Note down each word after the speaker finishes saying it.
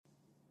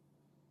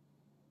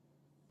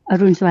อ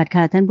รุณสวัสดิ์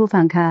ค่ะท่านผู้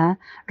ฟังคะ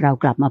เรา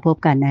กลับมาพบ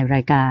กันในร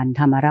ายการธ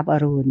รรมรับอ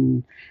รุณ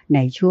ใน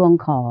ช่วง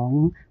ของ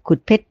ขุด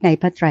เพชรใน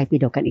พระไตรปิ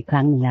ฎกกันอีกค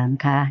รั้งหนึ่งแล้วน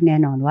ะคะแน่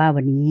นอนว่า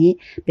วันนี้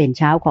เป็นเ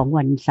ช้าของ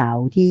วันเสา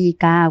ร์ที่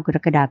9กร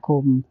กฎาค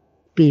ม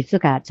ปีพุทธศั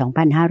กราช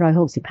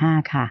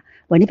2565ค่ะ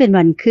วันนี้เป็น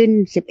วันขึ้น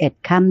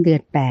11ค่ำเดือ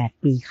น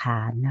8ปีข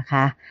านนะค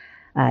ะ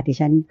ดิ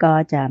ฉันก็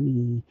จะมี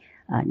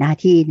หน้า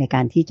ที่ในก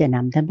ารที่จะน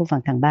ำท่านผู้ฟั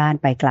งทางบ้าน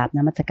ไปกราบน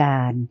มัสกา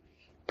ร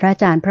พระอา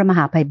จารย์พระมห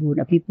าไพบูลย์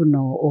อภิปุโน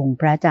องค์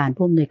พระอาจารย์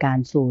ผู้อำนวยการ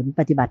ศูนย์ป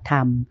ฏิบัติธร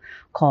รม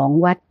ของ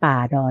วัดป่า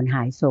ดอนห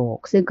ายโศก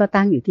ซึ่งก็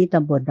ตั้งอยู่ที่ต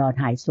ำบลดอน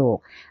หายโศก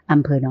อ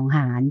ำเภอหนองห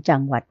านจั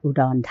งหวัดอุ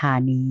ดรธา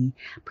นี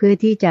เพื่อ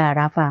ที่จะ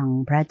รับฟัง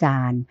พระอาจา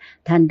รย์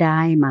ท่านได้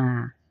มา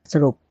ส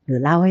รุปหรือ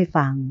เล่าให้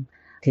ฟัง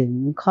ถึง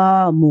ข้อ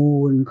มู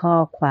ลข้อ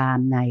ความ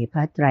ในพร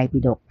ะไตรปิ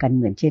ฎกกันเ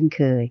หมือนเช่นเ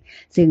คย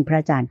ซึ่งพระ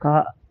อาจารย์ก็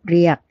เ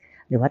รียก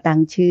หรือว่าตั้ง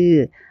ชื่อ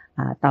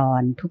ตอ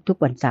นทุก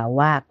ๆวันเสาร์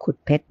ว่าขุด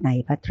เพชรใน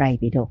พระไตร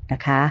ปิฎกน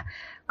ะคะ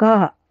ก็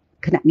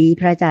ขณะนี้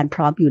พระอาจารย์พ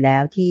ร้อมอยู่แล้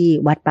วที่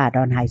วัดป่าด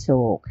อนหายโศ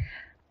ก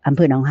อำเภ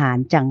อหนองหาน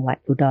จังหวัด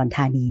อุดรธ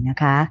านีนะ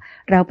คะ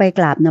เราไปก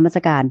ราบนมัส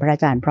การพระอ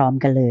าจารย์พร้อม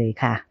กันเลย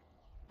ค่ะ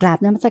กราบ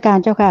นมัสการ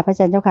เจ้าค่ะพระอา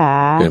จารย์เจ้าค่ะ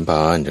เจริญพ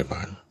รเจริญพ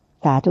ร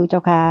สาธุเจ้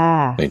าค่ะ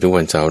ในทุก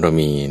วันเสาร์เรา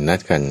มีนัด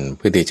กันเ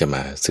พื่อที่จะม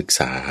าศึกษ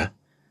า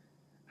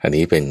อัน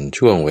นี้เป็น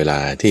ช่วงเวลา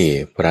ที่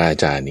พระอา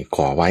จารย์ข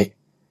อไว้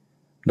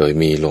โดย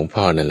มีหลวง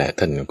พ่อนั่นแหละ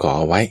ท่านขอ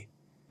ไว้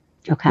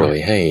โดย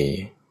ให้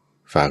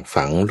ฝาก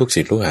ฝังลูก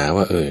ศิษย์ลูกหา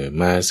ว่า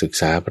มาศึก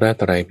ษาพระ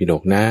ไตรปิฎ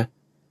กนะ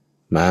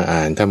มา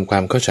อ่านทำควา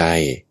มเข้าใจ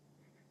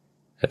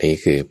อันนี้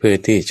คือเพื่อ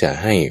ที่จะ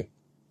ให้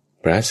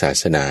พระศา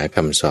สนาค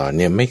ำสอน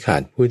เนี่ยไม่ขา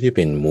ดผู้ที่เ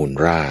ป็นมูล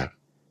ราก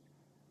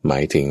หมา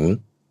ยถึง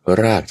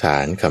รากฐา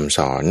นคำส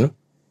อน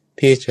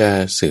ที่จะ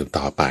สืบ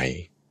ต่อไป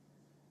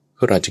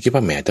ก็เราจะคิดว่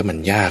าแหมแต่มัน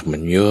ยากมั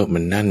นเยอะมั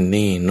นนั่น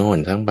นี่โน่น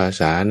ทั้งภา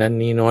ษานั่น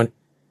นี่โน่น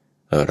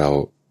เรา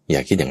อย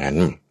ากคิดอย่างนั้น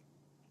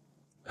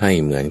ให้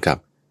เหมือนกับ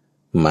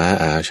ม้า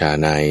อาชา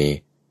ใน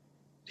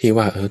ที่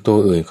ว่าตัว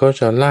อื่นเขา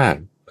จะลาก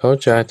เขา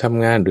จะท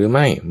ำงานหรือ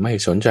ไม่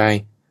สนใจ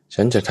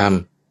ฉันจะท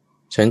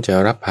ำฉันจะ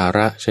รับภาร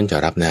ะฉันจะ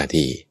รับหน้า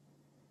ที่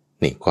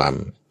นี่ความ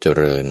เจ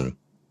ริญ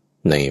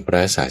ในพร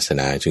ะศาส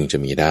นาจึงจะ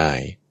มีได้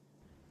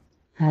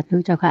สาธุ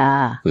เจ้าค่ะ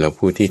แล้ว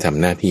ผู้ที่ทำ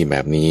หน้าที่แบ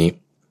บนี้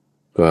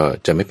ก็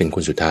จะไม่เป็นค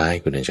นสุดท้าย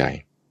คุณใจ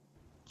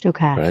เจ้า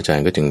ค่ะพระอาจาร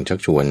ย์ก็จึงชัก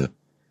ชวน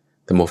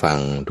ท่านผู้ฟัง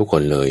ทุกค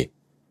นเลย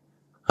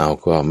เอา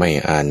ก็ไม่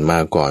อ่านมา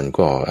ก่อน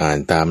ก็อ่าน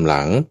ตามห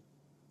ลัง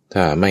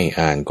ถ้าไม่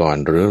อ่านก่อน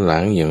หรือหลั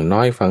งอย่างน้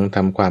อยฟังท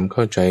ำความเ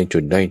ข้าใจจุ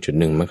ดใดจุด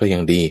หนึ่งมันก็ยั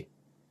งดี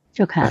เ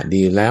จ้าค่ะ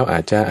ดีแล้วอา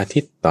จจะอาทิ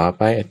ตย์ต่อไ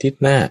ปอาทิต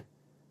ย์หน้า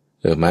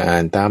มาอ่า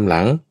นตามห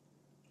ลัง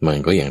มัน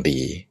ก็ยัง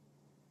ดี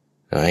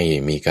ให้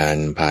มีการ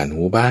ผ่าน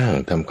หูบ้าง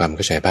ทำความเ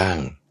ข้าใจบ้าง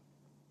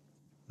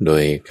โด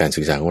ยการ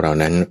ศึกษาของเรา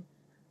นั้น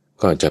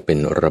ก็จะเป็น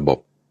ระบบ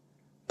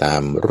ตา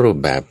มรูป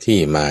แบบที่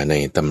มาใน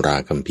ตำรา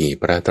คัมภีร์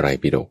พระไตร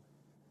ปิฎก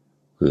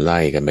ไล่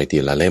กันไปที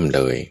ละเล่มเ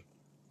ลย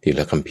ทีล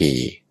ะคัมภี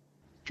ร์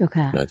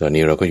แล้วตอน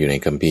นี้เราก็อยู่ใน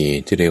คัมภีร์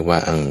ที่เรียกว่า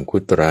อังคุ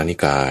ตรนิ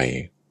กาย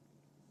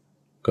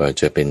ก็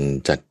จะเป็น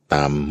จัดต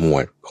ามหมว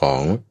ดขอ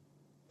ง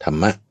ธรร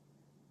มะ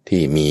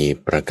ที่มี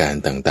ประการ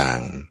ต่า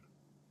ง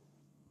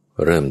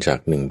ๆเริ่มจาก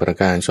1ประ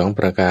การ2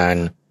ประการ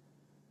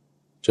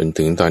จน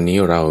ถึงตอนนี้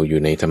เราอ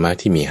ยู่ในธรรมะ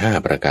ที่มี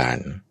5ประการ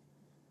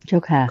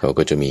เขา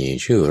ก็จะมี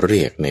ชื่อเ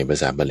รียกในภา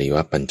ษาบาลี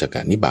ว่าปัญจก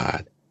นิบา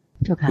ต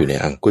อยู่ใน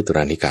อังคุตร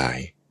นิกาย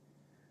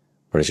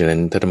เพราะฉะนั้น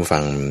ถ้าท่าน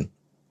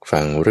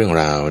ฟังเรื่อง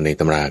ราวใน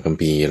ตำราคัม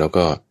ภีร์แล้ว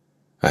ก็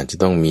อาจจะ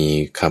ต้องมี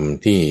ค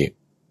ำที่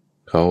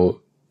เขา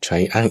ใช้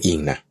อ้างอิง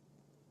นะ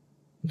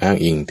อ้าง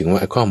อิงถึงว่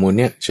าข้อมูล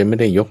เนี้ยฉันไม่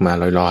ได้ยกมา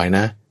ลอยๆน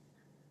ะ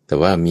แต่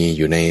ว่ามีอ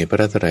ยู่ในพ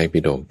ระไตรปิ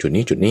ฎกจุด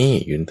นี้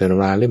อยู่ในต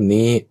ำราเล่ม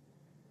นี้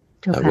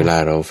เวลา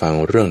เราฟัง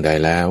เรื่องใด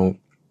แล้ว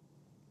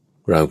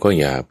เราก็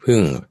อย่าพึ่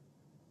ง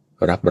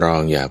รับรอ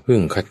งอย่าพึ่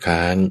งคัดค้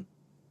าน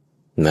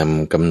น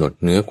ำกำหนด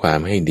เนื้อความ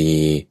ให้ดี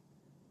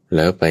แ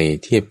ล้วไป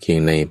เทียบเคียง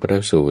ในพระ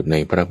สูตรใน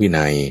พระวิ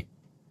นัย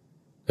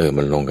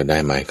มันลงกันได้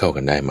ไหมเข้า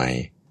กันได้ไหม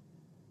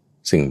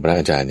ซึ่งพระ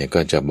อาจารย์เนี่ย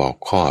ก็จะบอก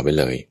ข้อไป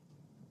เลย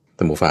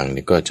ท่านผู้ฟังเ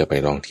นี่ยก็จะไป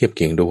ลองเทียบเ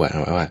คียงดูว่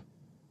า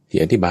ที่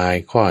อธิบาย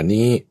ข้อ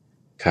นี้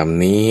ค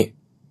ำนี้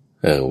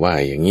ว่า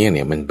อย่างเงี้ยเ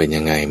นี่ยมันเป็น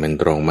ยังไงมัน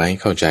ตรงไหม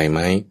เข้าใจไห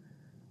ม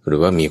หรือ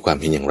ว่ามีความ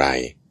เห็นอย่างไร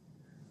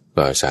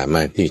ก็สาม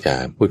ารถที่จะ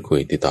พูดคุย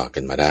ติดต่อกั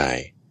นมาได้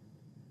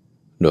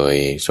โดย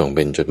ส่งเ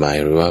ป็นจดหมาย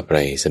หรือว่าไปร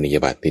ษณีย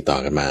บัตรติดต่อ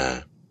กันมา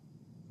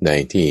ได้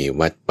ที่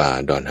วัดป่า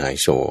ดอนหาย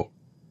โศก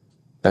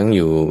ตั้งอ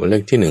ยู่เล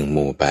ขที่1ห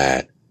มู่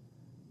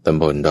8ต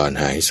ำบลดอน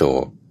หายโศ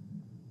ก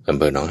อำเ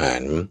ภอหนองหา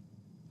น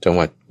จังห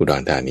วัดอุด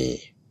รธานี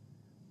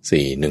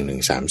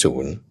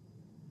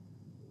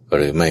41130ห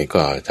รือไม่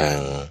ก็ทาง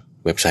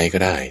เว็บไซต์ก็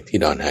ได้ที่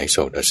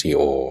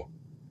donhaisok.co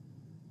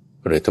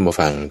หรือท่านผู้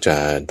ฟังจะ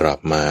drop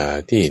มา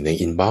ที่ใน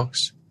inbox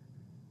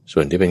ส่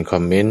วนที่เป็นคอ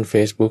มเมนต์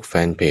Facebook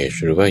Fanpage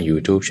หรือว่า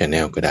YouTube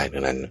Channel ก็ได้ทั้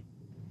งนั้น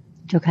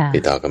ติ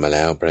ดต่อกันมาแ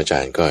ล้วพระอาจา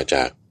รย์ก็จ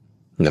ะ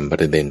นำป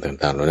ระเด็น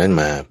ต่างๆเหล่านั้น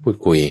มาพูด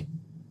คุย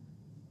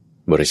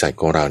บริษัท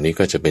ของเรานี้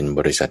ก็จะเป็นบ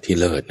ริษัทที่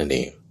เลิศนั่นเอ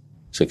ง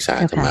ศึกษา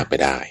ธรรมะไป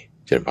ได้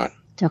เจริญพร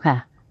เจ้าค่ะ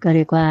ก็เ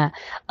รียกว่า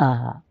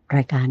ร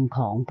ายการข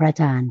องพระอ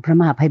าจารย์พระ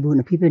มหาไพบูลย์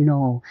อภิปุโน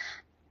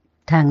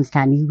ทางสถ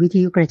านีวิท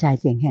ยุกระจาย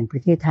เสียงแห่งปร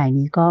ะเทศไทย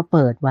นี้ก็เ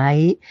ปิดไว้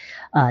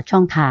ช่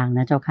องทางน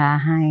ะเจ้าค่ะ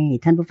ให้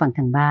ท่านผู้ฟังท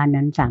างบ้าน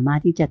นั้นสามาร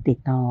ถที่จะติด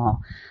ต่อ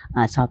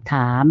สอบถ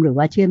ามหรือ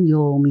ว่าเชื่อมโย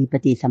งมีป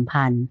ฏิสัม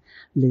พันธ์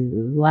หรือ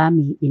ว่า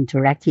มีอินเทอ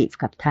ร์แอคทีฟ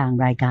กับทาง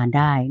รายการไ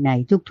ด้ใน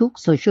ทุก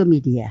ๆโซเชียล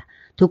มีเดีย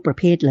ทุกประ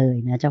เภทเลย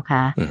นะเจ้าค่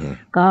ะ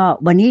ก็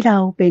วันนี้เรา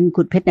เป็น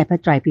ขุดเพชรในพระ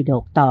ไตรปิฎ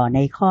กต่อใน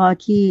ข้อ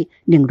ที่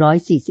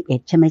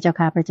141ใช่ไหมเจ้า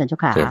ค่ะพระอาจารย์เจ้า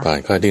ค่ะผ่าน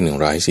ข้อที่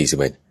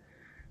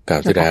141ครา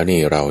วที่แล้วนี่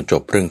เราจ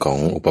บเรื่องของ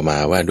อุปมา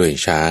ว่าด้วย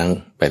ช้าง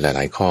ไปห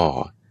ลายๆข้อ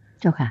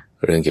เจ้าค่ะ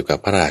เรื่องเกี่ยวกับ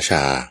พระราช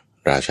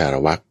าร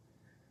ะวรรค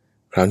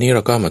คราวนี้เร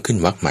าก็มาขึ้น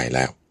วรรคใหม่แ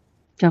ล้ว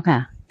เจ้าค่ะ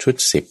ชุด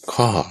10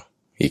ข้อ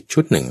อีกชุ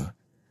ดหนึ่ง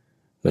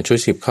ในชุด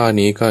10ข้อ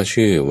นี้ก็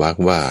ชื่อวรรค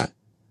ว่า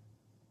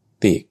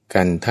ติ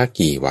กันท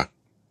กีวรรค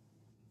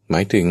หม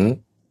ายถึง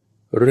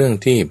เรื่อง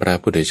ที่พระ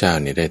พุทธเจ้า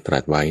เนี่ยได้ตรั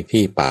สไว้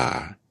ที่ป่า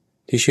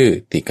ที่ชื่อ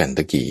ติกันท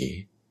กี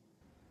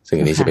ซึ่ง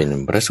อันนี้จะเป็น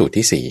พระสูตร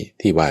ที่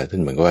4ที่ว่าท่า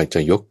นเหมือนกับว่าจะ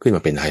ยกขึ้นม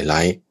าเป็นไฮไล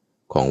ท์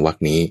ของวรรค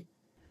นี้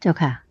เจ้า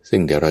ค่ะซึ่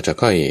งเดี๋ยวเราจะ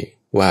ค่อย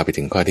ว่าไป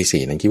ถึงข้อ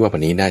ที่4นั้นคิดว่าวั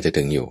นนี้น่าจะ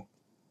ถึงอยู่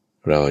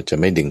เราจะ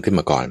ไม่ดึงขึ้น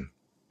มาก่อน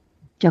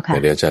เจ้าค่ะ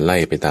เดี๋ยวจะไล่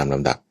ไปตามล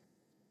ำดับ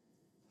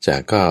จา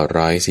กข้อ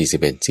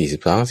141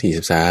 42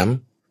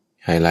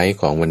 43ไฮไลท์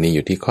ของวันนี้อ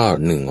ยู่ที่ข้อ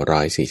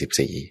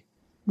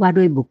144ว่า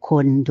ด้วยบุคค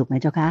ลถูกไหม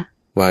เจ้าคะ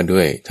ว่าด้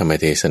วยธรรม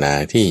เทศนา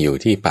ที่อยู่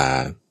ที่ป่า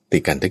ติ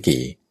กันทกี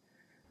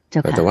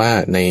แต่ว่า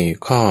ใน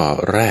ข้อ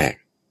แรก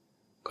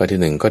ข้อที่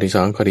1ข้อที่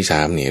2ข้อที่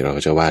3นี่เรา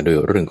จะว่าด้วย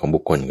เรื่องของบุ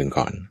คคลกัน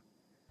ก่อน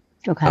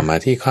ต่อมา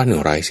ที่ข้อ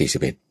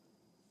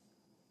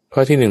141ข้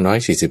อที่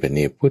141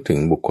นี่พูดถึง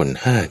บุคคล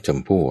5จ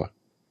ำพวก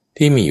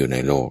ที่มีอยู่ใน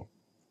โลก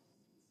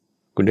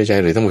คุณได้ใจ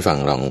หรือต้องไปฟัง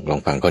ลอง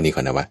ฟังข้อนี้ก่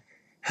อนนะว่า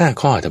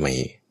5ข้อทำไม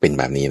เป็น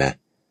แบบนี้นะ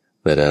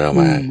เดี๋ยวเรา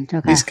มา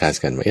ดิสคัส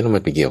กันว่าเราม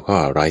าไปเกี่ยวข้อ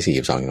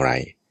142อย่างไร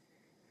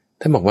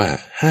ท่านบอกว่า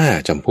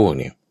5จำพวก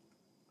เนี่ย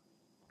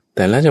แ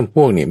ต่ละจำพ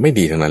วกนี่ไม่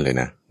ดีทั้งนั้นเลย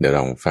นะเดี๋ยวล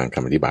องฟังค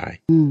ำอธิบาย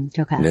เ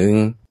จ้าค่ะ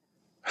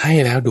1ให้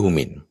แล้วดูห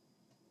มิ่น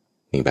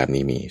นี่แบบ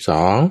นี้มี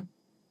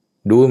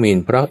2ดูหมิ่น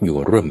เพราะอยู่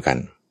ร่วมกัน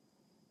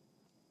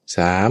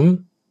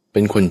3เป็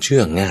นคนเชื่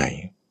อง่าย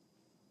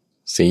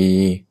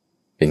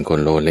4เป็นคน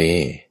โลเล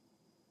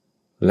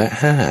และ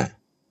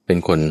5เป็น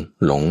คน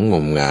หลงง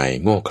มงาย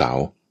โง่เขลา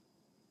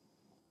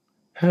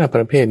5ป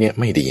ระเภทเนี่ย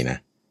ไม่ดีนะ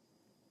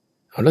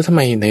แล้วทำไ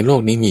มในโล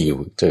กนี้มีอยู่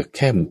เจอแ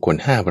ค่บุคคล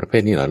5ประเภ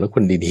ทนี้เหรอแล้วค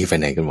นดีๆไป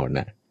ไหนกันหมด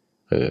นะ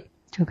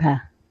เจ้าค่ะ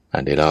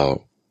เดี๋ยวเรา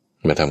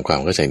มาทำความ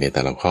เข้าใจในแ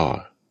ต่ละข้อ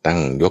ตั้ง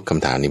ยกค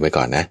ำถามนี้ไว้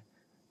ก่อนนะ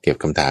เก็บ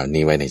คำถาม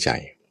นี้ไว้ในใจ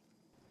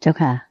เจ้า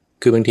ค่ะ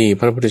คือบางที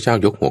พระพุทธเจ้า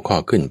ยกหัวข้อ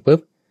ขึ้นปุ๊บ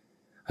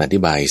อธิ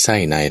บายไส้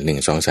ใน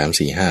1 2 3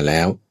 4 5แ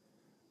ล้ว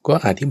ก็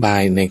อธิบา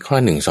ยในข้อ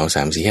1 2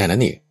 3 4 5นั้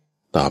นอีก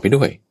ต่อไป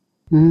ด้วย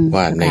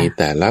ว่าใน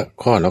แต่ละ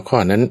ข้อแล้วข้อ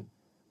นั้น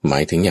หมา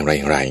ยถึงอย่าง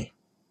ไร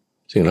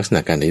ซึ่งลักษณะ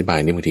การอธิบาย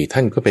นี้บางทีท่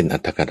านก็เป็นอั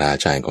ตถกถา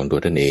จารย์ของตัว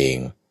ท่านเอง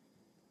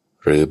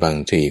หรือบาง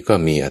ทีก็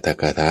มีอัตถ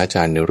กถาจ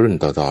ารย์ในรุ่น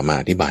ต่อๆมา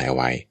อธิบายเอา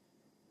ไว้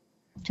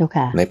เจ้า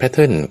ค่ะในแพทเ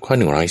ทิร์นข้อ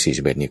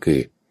141นี่คือ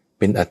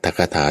เป็นอัตถก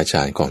ถาจ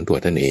ารย์ของตัว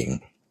ท่านเอง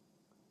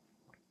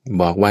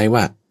บอกไว้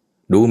ว่า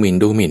ดูหมิ่น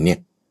เนี่ย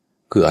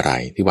คืออะไร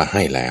ที่ว่าใ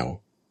ห้แล้ว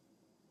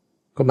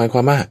ก็หมายคว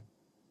ามว่า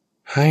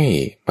ให้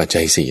ปัจ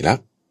จัย4ละ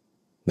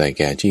ได้แ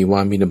ก่จีว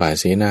รบิณฑบาต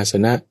เสนาส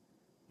นะ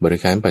บริ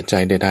การปัจจั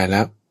ยใดๆแ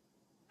ล้ว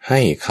ให้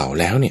เขา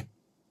แล้วเนี่ย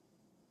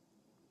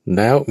แ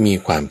ล้วมี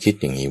ความคิด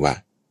อย่างนี้ว่า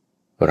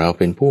เรา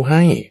เป็นผู้ใ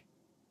ห้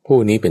ผู้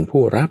นี้เป็น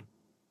ผู้รับ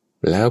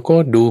แล้วก็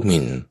ดูห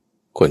มิ่น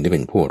คนที่เ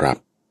ป็นผู้รับ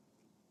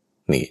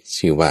นี่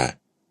ชื่อว่า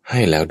ให้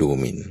แล้วดู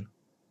หมิ่น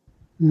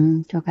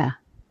เจ้าค่ะ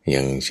อย่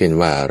างเช่น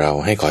ว่าเรา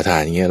ให้ขอทา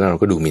นอย่างเงี้ยแล้วเรา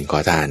ก็ดูหมิ่นขอ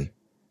ทาน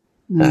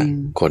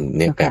คนเ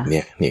นี่ยแบบเ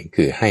นี้ยนี่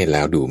คือให้แ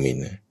ล้วดูหมิ่น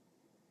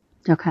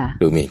เจ้าค่ะ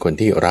ดูหมิ่นคน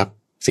ที่รับ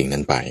สิ่งนั้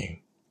นไป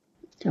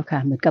เจ้าค่ะ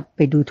เหมือนกับไป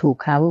ดูถูก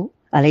เขา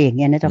อะไรอย่างเ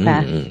งี้ยนะเจ้าค่ะ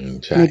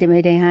ไ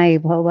ม่ได้ให้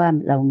เพราะว่า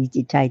เรามี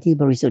จิตใจที่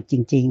บริสุทธิ์จ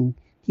ริง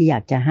ๆที่อยา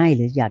กจะให้ห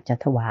รืออยากจะ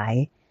ถวาย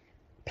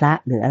พระ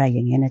หรืออะไรอ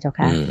ย่างเงี้ยนะเจ้า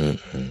ค่ะ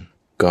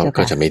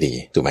ก็จะไม่ดี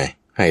ถูกไหม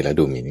ให้แล้ว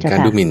ดูหมิ่นการ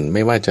ดูหมิ่นไ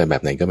ม่ว่าจะแบ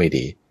บไหนก็ไม่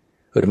ดี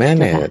หรือแม้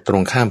แต่ตร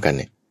งข้ามกันเ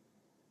นี่ย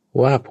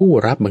ว่าผู้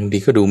รับบางที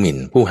ก็ดูหมิ่น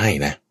ผู้ให้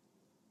นะ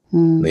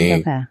นี่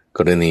ก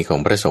รณีของ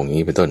พระสงฆ์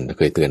นี้เป็นต้นเ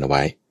คยเตือนเอาไ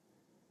ว้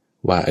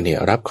ว่าอันนี้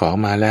รับของ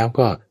มาแล้ว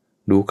ก็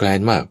ดูแคลน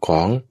ว่าข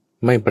อง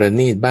ไม่ประ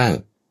ณีตบ้าง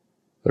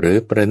หรือ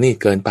ประณีต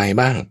เกินไป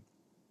บ้าง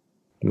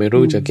ไม่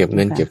รู้จะเก็บเ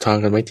งินเก็บทอง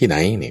กันไว้ที่ไหน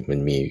นี่มัน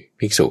มี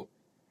ภิกษุ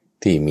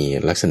ที่มี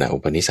ลักษณะอุ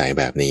ปนิสัย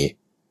แบบนี้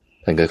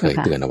ท่านก็เคย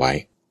เตือนเอาไว้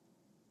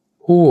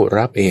ผู้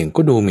รับเอง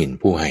ก็ดูหมิ่น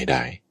ผู้ให้ไ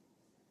ด้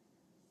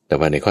แต่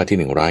ว่าในข้อที่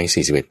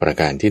141ประ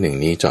การที่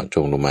1นี้เจาะจ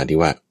งลงมาที่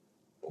ว่า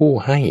ผู้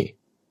ให้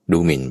ดู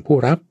หมิ่นผู้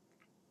รับ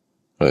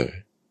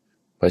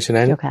เพราะฉะ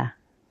นั้น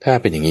ถ้า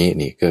เป็นอย่างนี้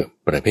นี่ก็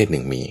ประเภทห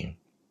นึ่งมี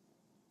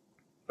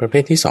ประเภ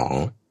ทที่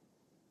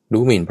2ดู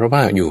หมิ่นเพราะว่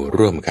าอยู่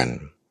ร่วมกัน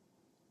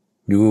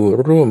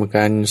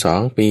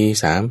2 ปี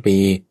3 ปี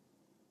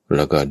แ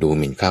ล้วก็ดู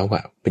หมิ่นเขาว่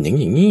าเป็นอย่าง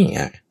นี้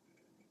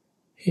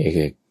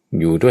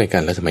อยู่ด้วยกั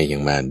นแล้วทำไมยั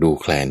งมาดู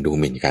แคลนดู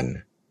หมิ่นกัน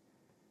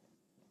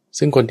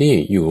ซึ่งคนที่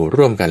อยู่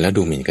ร่วมกันแล้ว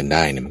ดูหมิ่นกันไ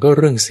ด้เนี่ยมันก็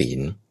เรื่องศีล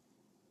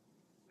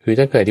คือ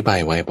ท่านเคยอธิบาย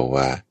ไว้บอก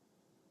ว่า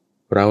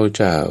เรา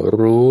จะ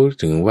รู้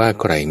ถึงว่า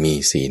ใครมี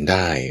ศีลไ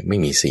ด้ไม่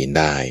มีศีล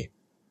ได้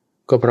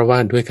ก็เพราะว่า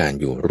ด้วยการ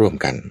อยู่ร่วม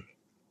กัน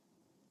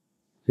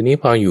ทีนี้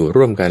พออยู่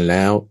ร่วมกันแ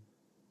ล้ว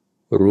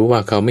รู้ว่า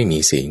เขาไม่มี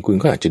ศีลคุณ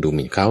ก็อาจจะดูห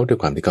มิ่นเขาด้วย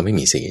ความที่เขาไม่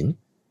มีศีล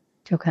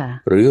เจ้าค่ะ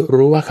หรือ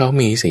รู้ว่าเขา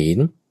มีศีล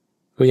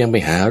ก็ยังไป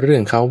หาเรื่อ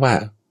งเขาว่า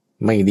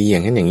ไม่ดีอย่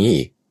างนั้นอย่างนี้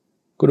อีก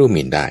ก็ดูห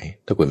มิ่นได้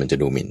ถ้าคุณมันจะ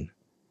ดูหมิ่น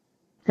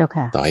เจ้า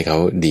ค่ะต่อให้เขา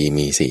ดี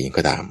มีศีล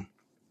ก็ตาม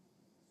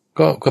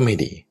ก็ไม่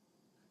ดี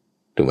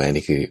ถูกไหม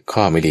นี่คือ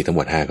ข้อไม่ดีทั้งห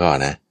มด5ข้อ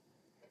นะ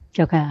เ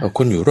จ้าค่ะค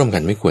นอยู่ร่วมกั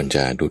นไม่ควรจ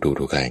ะ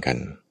ดูแคลนกัน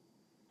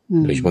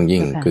โดยเฉพาะยิ่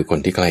งคือคน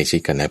ที่ใกล้ชิด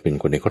กันนะเป็น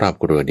คนในครอบ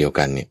ครัวเดียว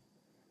กันเนี่ย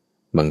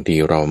บางที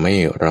เราไม่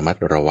ระมัด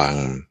ระวัง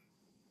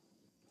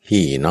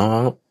พี่น้อ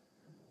ง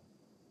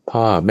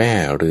พ่อแม่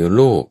หรือ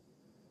ลูก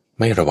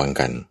ไม่ระวัง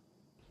กัน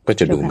ก็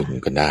จะดูหมิ่น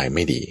กันได้ไ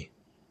ม่ดี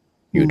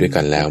อยู่ด้วย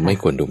กันแล้วไม่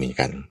ควรดูหมิ่น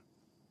กัน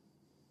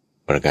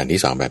ประการที่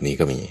2แบบนี้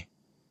ก็มี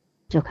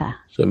เจ้าค่ะ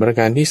ส่วนประ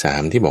การที่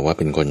3ที่บอกว่า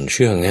เป็นคนเ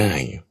ชื่อง่า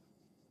ย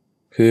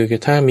คือ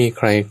ถ้ามีใ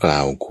ครกล่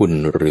าวคุณ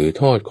หรือ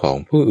โทษของ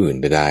ผู้อื่น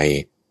ใด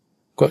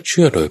ๆก็เ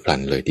ชื่อโดยพลัน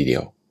เลยทีเดี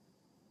ยว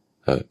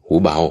หู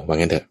เบาว่า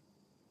งั้นเถอะ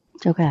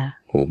เจ้าค่ะ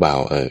หูเบา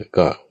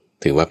ก็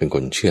ถือว่าเป็นค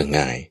นเชื่อ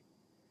ง่าย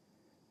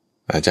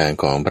อาจารย์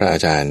ของพระอา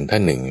จารย์ท่า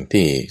นหนึ่ง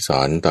ที่ส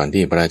อนตอน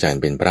ที่พระอาจารย์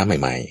เป็นพระใ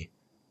หม่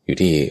ๆอยู่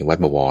ที่วัด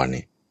บวรเ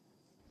นี่ย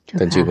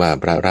ท่านชื่อว่า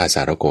พระราชส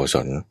ารโกศ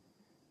ล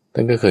ท่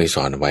านก็เคยส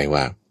อนไว้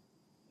ว่า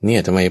เนี่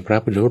ยทำไมพระ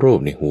พุทธรูป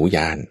ในหูย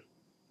าน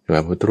ใช่ไหม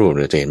พระพุทธรูป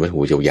เราจะเห็นว่าหู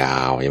ยา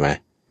วๆใช่ไหม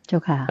เจ้า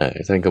ค่ะ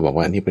ท่านก็บอก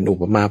ว่านี่เป็นอุ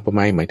ปมาประไม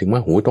ยหมายถึงว่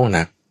าหูต้องห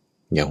นัก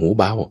อย่าหู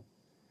เบา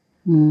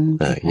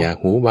อย่า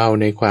หูเบา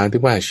ในความ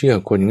ที่ว่าเชื่อ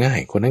คนง่าย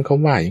คนนั้นเขา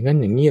ว่าอย่างนั้น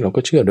อย่างนี้เรา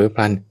ก็เชื่อโดยพ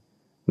ลัน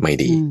ไม่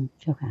ดี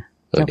เจ้าค่ะ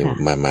เดี๋ยว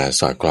มา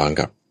สอดคล้อง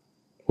กับ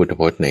พุทธ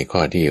พจน์ในข้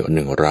อที่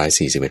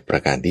141ปร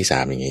ะการที่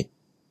3อย่างนี้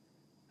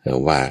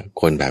ว่า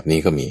คนแบบนี้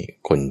ก็มี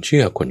คนเ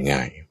ชื่อคนง่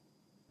าย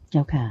เจ้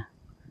าค่ะ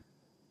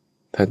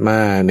ถัดมา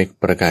ใน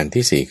ประการ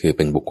ที่4คือเ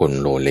ป็นบุคคล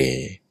โลเล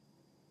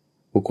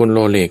บุคคลโล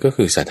เลก็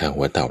คือศรัทธา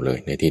หัวเต่าเลย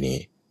ในที่นี้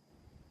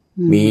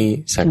มี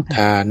ศรัทธ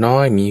าน้อ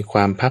ยมีคว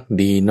ามภัก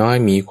ดีน้อย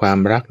มีความ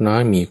รักน้อ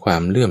ยมีควา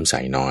มเลื่อมใส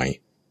น้อย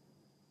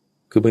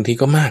คือบางที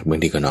ก็มากบาง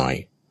ทีก็น้อย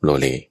โล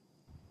เล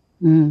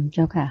เ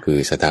จ้าค่ะคือ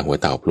ศรัทธาหัว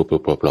เต่าพลุ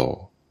โผล่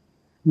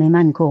ไม่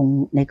มั่นคง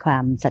ในควา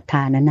มศรัทธ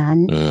านั้นนะ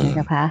เ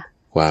จ้าค่ะ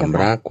ความ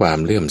รักความ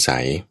เลื่อมใส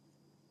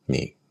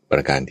นี่ปร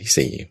ะการ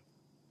ที่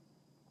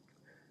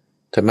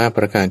4ถัดมาป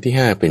ระการที่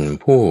5เป็น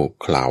ผู้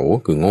เขลา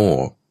คือโง่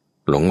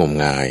หลงงม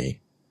งาย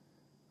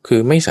คื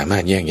อไม่สามา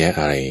รถแยกแยะ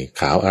อะไร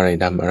ขาวอะไร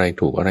ดำอะไร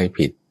ถูกอะไร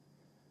ผิด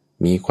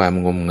มีความ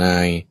งมงา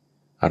ย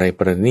อะไรป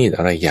ระณีต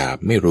อะไรหยาบ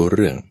ไม่รู้เ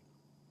รื่อง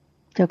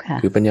เจ้าค่ะ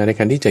คือปัญญาในก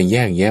ารที่จะแย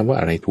กแยะว่า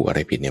อะไรถูกอะไร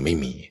ผิดเนี่ยไม่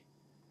มี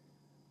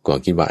ก็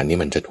คิดว่าอันนี้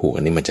มันจะถูก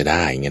อันนี้มันจะไ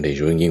ด้เงี้ยโดยเฉ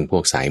พาะยิ่งพว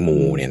กสายมู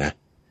เนี่ยนะ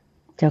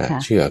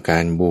เชื่อกา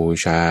รบู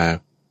ชา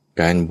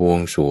การบวง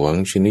สรวง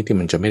ชนิดที่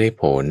มันจะไม่ได้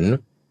ผล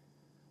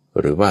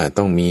หรือว่า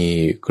ต้องมี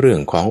เครื่อง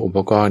ของอุป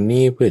กรณ์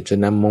นี้เพื่อจะ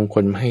นำมงค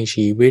ลมาให้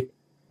ชีวิต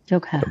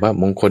แต่ว่า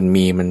มงคล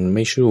มีมันไ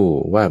ม่ชู้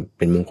ว่าเ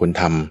ป็นมงคล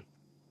ธรรม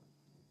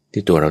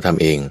ที่ตัวเราท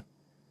ำเอง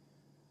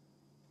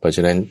เพราะฉ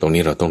ะนั้นตรง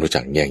นี้เราต้องรู้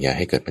จักแยกแยะใ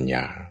ห้เกิดปัญญ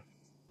า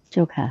เ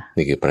จ้าค่ะ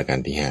นี่คือประการ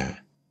ที่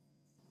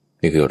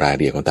5นี่คือรายละ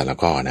เอียดของแต่ละ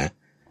ข้อนะ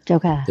เจ้า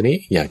ค่ะทีนี้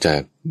อยากจะ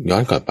ย้อ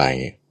นกลับไป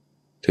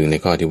ถึงใน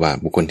ข้อที่ว่า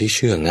บุคคลที่เ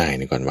ชื่อง่าย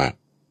นี่ก่อนว่า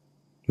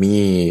มี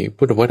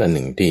พุทธพจน์อันห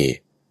นึ่งที่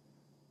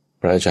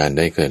พระอาจารย์ไ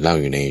ด้เคยเล่า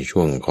อยู่ใน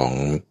ช่วงของ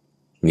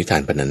นิทา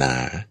นปรรณนา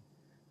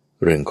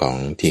เรื่องของ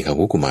ทีฆ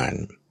วุกุมาร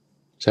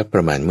สักป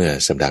ระมาณเมื่อ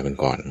สัปดาห์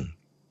ก่อน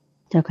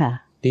เจ้าค่ะ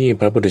ที่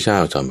พระพุทธเจ้า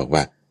สอนบอก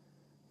ว่า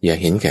อย่า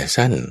เห็นแก่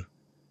สั้น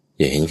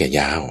อย่าเห็นแก่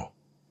ยาว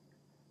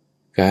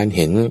การเ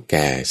ห็นแ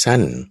ก่สั้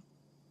น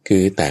คื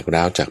อแตก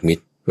ร้าวจากมิต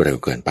รเร็ว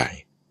เกินไป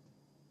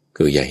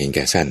คืออย่าเห็นแ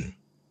ก่สั้น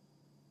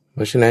เพ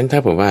ราะฉะนั้นถ้า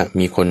บอกว่า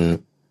มีคน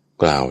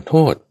กล่าวโท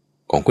ษ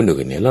ของคน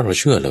อื่นเนี่ยแล้วเรา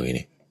เชื่อเลยเ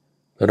นี่ย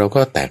เรา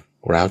ก็แตก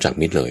ร้าวจาก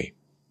มิตรเลย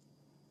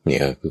เนี่ย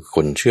คือค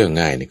นเชื่อ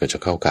ง่ายเนี่ยก็จะ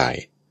เข้าข่าย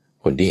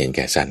คนที่เห็นแ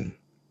ก่สั้น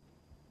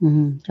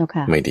เจ้า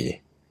ค่ะไม่ดี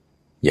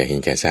อย่าเห็น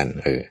แก่สั้น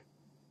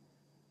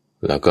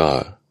แล้วก็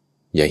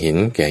อย่าเห็น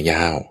แก่ย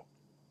าว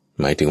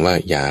หมายถึงว่า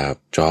อย่า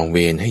จองเว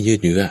รให้ยื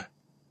ดเยื้อ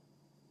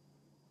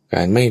ก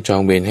ารไม่จอ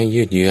งเวรให้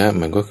ยืดเยื้อ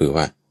มันก็คือ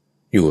ว่า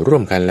อยู่ร่ว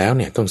มกันแล้วเ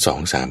นี่ยต้อง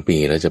 2-3 ปี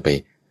แล้วจะไป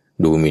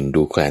ดูหมิ่น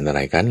ดูแคลนอะไร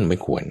กันไม่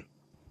ควร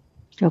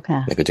เจ้าค่ะ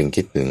แล้วก็จึง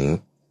คิดถึง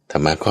ธร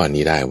รมะข้อ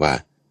นี้ได้ว่า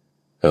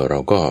เรา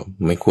ก็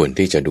ไม่ควร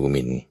ที่จะดูห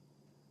มิ่น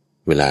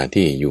เวลา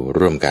ที่อยู่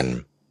ร่วมกัน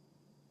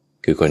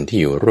คือคนที่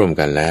อยู่ร่วม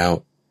กันแล้ว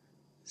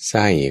ไ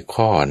ส้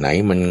ข้อไหน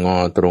มันงอ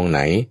ตรงไหน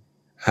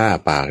อ้า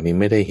ปากนี่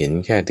ไม่ได้เห็น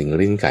แค่ถึง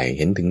ลิ้นไก่เ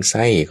ห็นถึงไ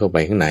ส้เข้าไป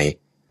ข้างใน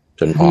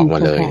จนออกมา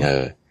เลย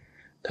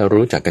ถ้า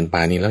รู้จักกันป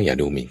านนี้แล้วอย่า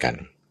ดูหมิ่นกัน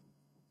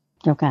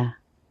เจ้าค่ะ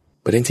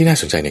ประเด็นที่น่า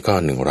สนใจในข้อ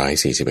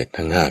141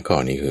ทั้ง5ข้อ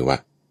นี้คือว่า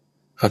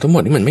เอาทั้งหม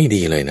ดนี่มันไม่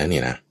ดีเลยนะเนี่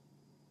ยนะ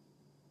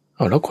เอ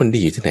าแล้วคนดี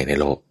อยู่ที่ไหนใน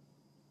โลก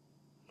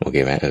โอเค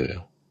ไหม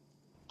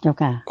เจ้า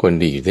ค่ะคน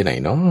ดีอยู่ที่ไหน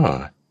เนาะ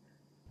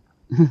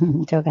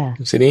เจ้าค่ะ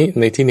ทีนี้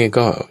ในที่นี้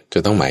ก็จะ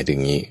ต้องหมายถึง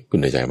นี้คุ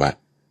ณเข้าใจว่า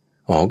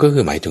ก็คื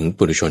อหมายถึง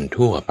ปุถุชน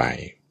ทั่วไป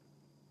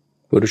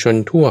ปุถุชน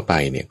ทั่วไป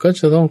เนี่ยก็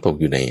จะต้องตก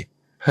อยู่ใน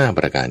 5ป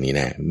ระการนี้แ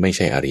น่ไม่ใ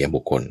ช่อริยบุ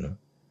คคล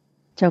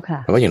เจ้าค่ะ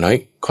เพราะว่าอย่างน้อย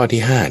ข้อ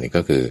ที่5เนี่ย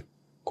ก็คือ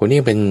คนนี้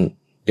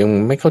ยัง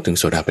ไม่เข้าถึง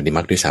โสดาปัตติม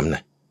รรคด้วยซ้ำน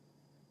ะ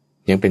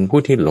ยังเป็นผู้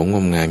ที่หลงง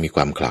มงายมีค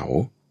วามเขลา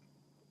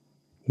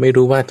ไม่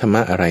รู้ว่าธรรม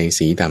ะอะไร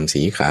สีดำ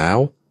สีขาว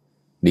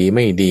ดีไ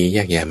ม่ดีแย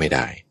กแยะไม่ไ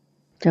ด้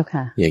เจ้า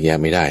ค่ะแยกแยะ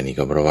ไม่ได้นี่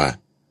ก็เพราะว่า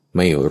ไ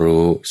ม่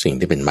รู้สิ่ง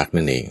ที่เป็นมรรค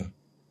นั่นเอง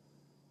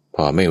พ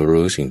อไม่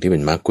รู้สิ่งที่เป็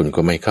นมรรคคุณ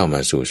ก็ไม่เข้ามา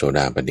สู่โสด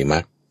าปัตติมร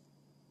รค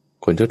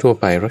คนทั่ว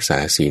ไปรักษา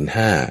ศีล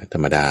5ธร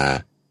รมดา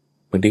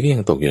บางทีก็ยั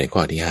งตกอยู่ในข้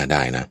อที่5ไ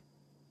ด้นะ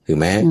ถึง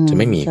แม้จะ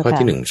ไม่มีข้อ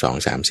ที่1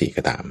 2 3 4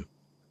ก็ตาม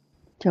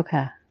เจ้า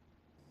ค่ะ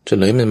เฉ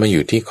ลยมันมาอ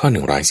ยู่ที่ข้อ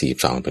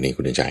142ตัวนี้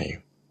คุณใจ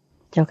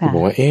เจ้าค่ะบอ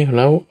กว่าแ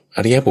ล้วอ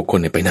ริยบุคคล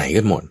ไปไหน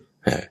กันหมด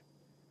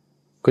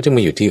ก็จะม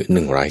าอยู่ที่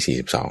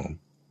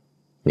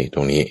142นี่ต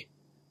รงนี้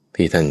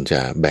ที่ท่านจ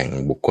ะแบ่ง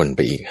บุคคลไป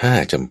อีก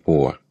5จำพ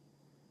วก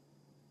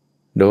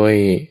โดย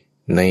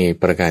ใน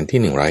ประการที่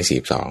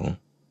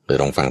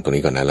142ลองฟังตรง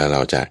นี้ก่อนนะแล้วเร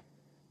าจะ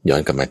ย้อ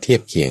นกลับมาเทีย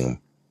บเคียง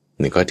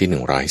ในข้อที่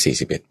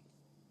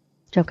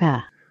141เจ้าค่ะ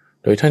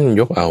โดยท่าน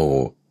ยกเอา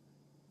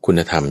คุณ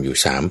ธรรมอยู่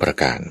3ประ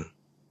การ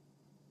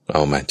เอ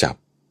ามาจับ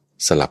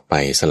สลับไป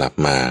สลับ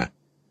มา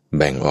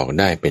แบ่งออก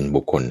ได้เป็น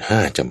บุคคล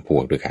5จำพว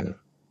กด้วยกัน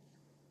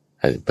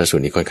พระสูต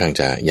รนี้ค่อนข้าง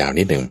จะยาว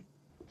นิดหนึ่ง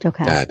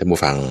แต่ท่านผู้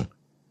ฟัง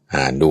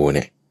อ่านดูเ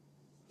นี่ย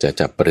จะ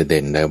จับประเด็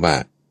นได้ว่า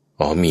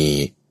มี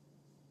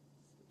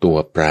ตัว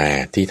แปร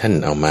ที่ท่าน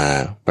เอามา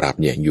ปรับ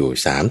เนี่ยอยู่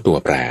3ตัว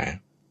แปร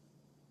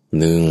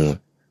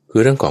1คื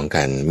อเรื่องของก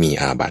ารมี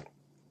อาบัติ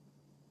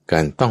กา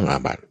รต้องอา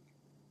บัติ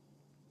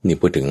นี่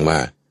พูดถึงว่า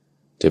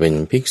จะเป็น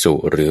ภิกษุ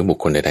หรือบุค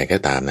คลใดๆก็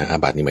ตามนะอา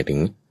บัตินี่หมายถึง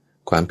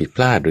ความผิดพ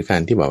ลาดหรือกา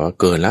รที่บอกว่า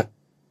เกินละ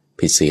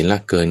ผิดศีลละ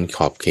เกินข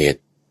อบเขต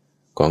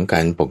ของกา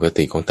รปก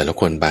ติของแต่ละ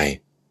คนไป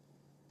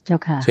เจ้า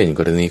ค่ะเช่นก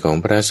รณีของ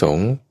พระสง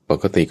ฆ์ป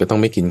กติก็ต้อง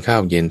ไม่กินข้า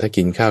วเย็นถ้า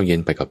กินข้าวเย็น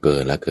ไปก็เกิ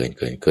นละเ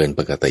กิน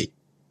ปกติ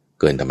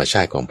เกินธรรมช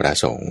าติของพระ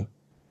สงฆ์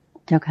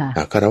เจ้าค่ะ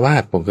ฆราวา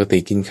สปกติ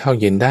กินข้าว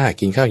เย็นได้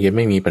กินข้าวเย็นไ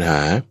ม่มีปัญห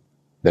า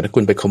แต่ถ้าคุ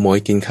ณไปขโมย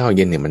กินข้าวเ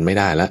ย็นเนี่ยมันไม่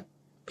ได้ละ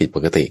ผิดป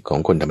กติของ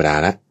คนธรรมดา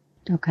ละ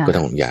ก็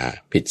ต้องอย่า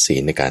ผิดศี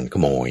ลในการข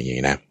โมยอย่าง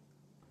นี้นะ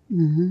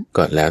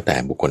ก็แล้วแต่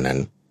บุคคลนั้น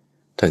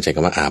ท่านใช้ค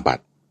ำว่าอาบั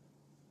ติ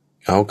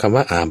เอาคำ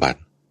ว่าอาบัติ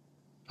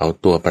เอา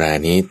ตัวแปร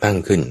นี้ตั้ง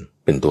ขึ้น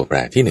เป็นตัวแปร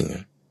ที่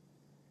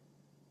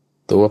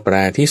1ตัวแปร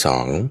ที่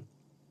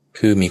2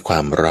คือมีควา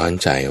มร้อน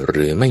ใจห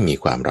รือไม่มี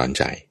ความร้อน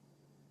ใจ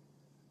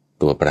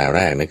ตัวแปรแร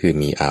กนั่นคือ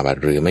มีอาบัติ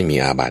หรือไม่มี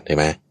อาบัติใช่ไ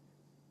หม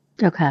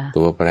เจ้าค่ะ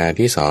ตัวแปร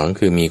ที่2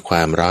คือมีคว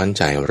ามร้อน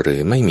ใจหรือ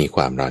ไม่มีค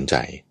วามร้อนใจ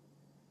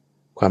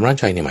ความร้อน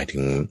ใจเนี่ยหมายถึ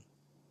ง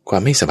ควา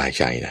มไม่สบาย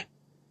ใจนะ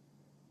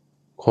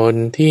คน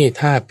ที่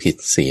ถ้าผิด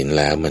ศีล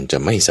แล้วมันจะ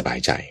ไม่สบาย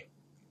ใจ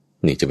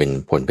นี่จะเป็น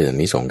ผลเป็นอา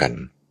นิสงส์กัน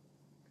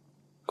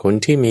คน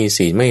ที่มี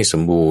ศีลไม่ส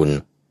มบูรณ์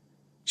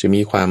จะ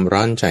มีความ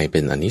ร้อนใจเป็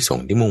นอานิสง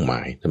ส์ที่มุ่งหม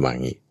ายประมาณ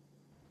นี้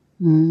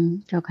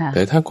เจ้าค่ะแ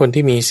ต่ถ้าคน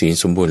ที่มีศีล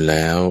สมบูรณ์แ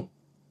ล้ว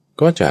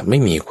ก็จะไม่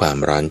มีความ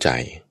ร้อนใจ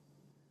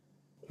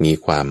มี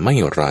ความไม่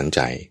ร้อนใ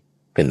จ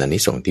เป็นอานิ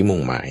สงส์ที่มุ่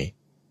งหมาย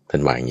ท่า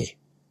นว่าอย่างนี้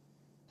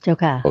เจ้า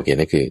ค่ะโอเค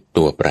นั่นคือ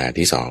ตัวแปร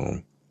ที่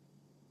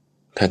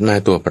2ถัดมา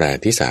ตัวแปร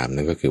ที่3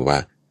นั่นก็คือว่า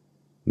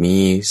มี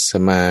ส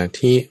มา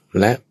ธิ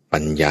และปั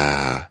ญญา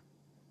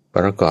ป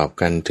ระกอบ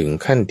กันถึง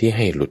ขั้นที่ใ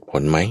ห้หลุด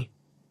พ้นไหม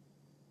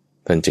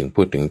ท่านจึง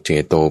พูดถึงเจ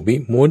โตวิ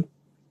มุตติ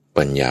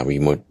ปัญญาวิ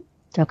มุตติ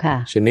เจ้าค่ะ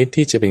ชนิด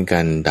ที่จะเป็นก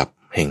ารดับ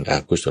แห่งอ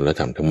กุศล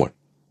ธรรมทั้งหมด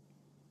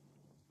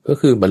ก็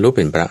คือบรรลุเ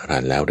ป็นพระอรหั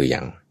นต์แล้วหรือ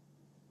ยัง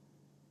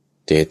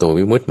เจโต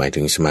วิมุตติหมาย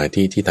ถึงสมา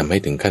ธิที่ทำให้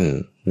ถึงขั้น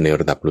ใน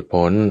ระดับหลุด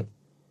พ้น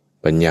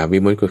ปัญญาวิ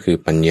มุตติก็คือ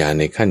ปัญญา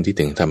ในขั้นที่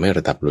ถึงทำให้ร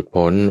ะดับหลุด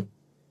พ้น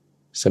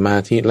สมา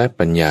ธิและ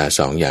ปัญญา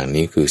2อย่าง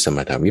นี้คือสม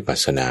ถวิปัส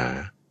สนา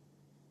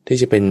ที่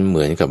จะเป็นเห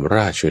มือนกับร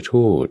าช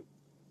ทูต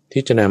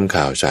ที่จะนำ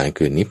ข่าวสาร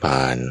คือนิพพ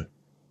าน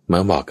มา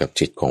บอกกับ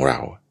จิตของเรา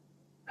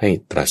ให้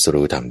ตรัส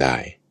รู้ธรรมได้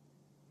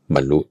บร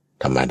รลุ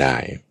ธรรมได้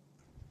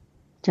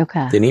เจ้า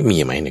ค่ะทีนี้มี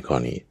ไหมในข้อ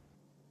นี้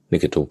นี่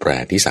คือตัวแปร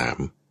ที่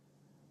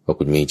3ว่า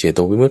คุณมีเจโต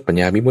วิมุตติปัญ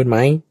ญาวิมุตติไหม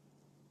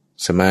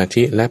สมา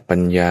ธิและปั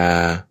ญญา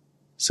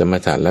สม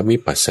ถะและวิ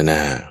ปัสสนา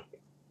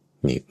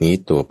นี้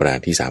ตัวแปร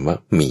ที่3ว่า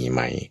มีไห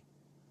ม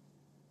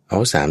เอา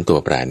3ตัว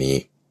แปรนี้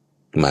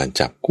มา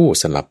จับคู่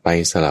สลับไป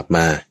สลับม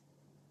า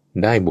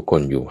ได้บุคค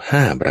ลอยู่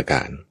5ประก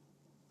าร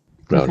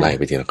เราไล่ไ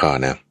ปทีละข้อ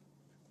นะ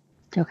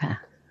เจ้าค่ะ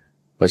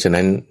เพราะฉะ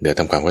นั้นเดี๋ยว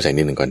ทำความเข้าใจ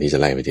นิดหนึ่งก่อนที่จะ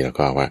ไล่ไปทีละ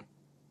ข้อว่า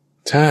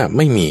ถ้าไ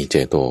ม่มีเจ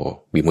โต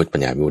วิมุตติปั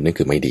ญญาวิมุตตินั่น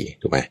คือไม่ดี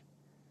ถูกไหม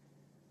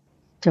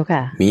เจ้าค่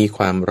ะมีค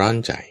วามร้อน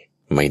ใจ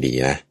ไม่ดี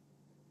นะ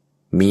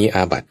มีอ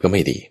าบัติก็ไ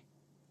ม่ดี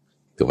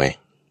ถูกไหม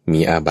มี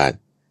อาบัติ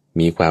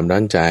มีความร้อ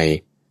นใจ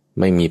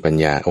ไม่มีปัญ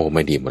ญาไ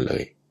ม่ดีหมดเล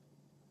ย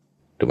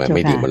ถูกไหมไ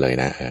ม่ดีหมดเลย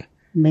นะ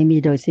ไม่มี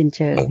โดยสิ้นเ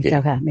ชิงเจ้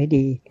าค่ะไม่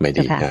ดี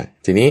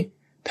ทีนี้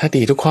ถ้า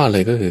ดีทุกข้อเล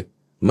ยก็คือ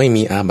ไม่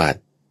มีอาบัติ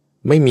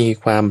ไม่มี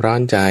ความร้อ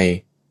นใจ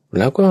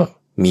แล้วก็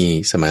มี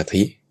สมา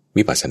ธิ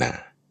วิปัสสนา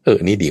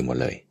นี่ดีหมด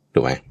เลยถู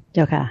กไหมเ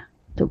จ้าค่ะ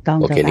ถูกต้อง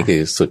โอเคนี่คื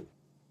อสุด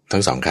ทั้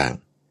ง2ข้าง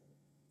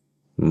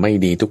ไม่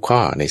ดีทุกข้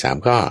อใน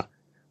3ข้อ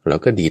แล้ว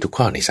ก็ดีทุก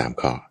ข้อใน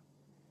3ข้อ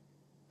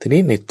ที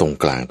นี้ในตรง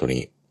กลางตัว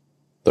นี้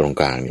ตรง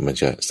กลางนี่มัน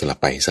จะสลับ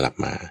ไปสลับ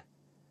มา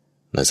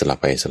สลับ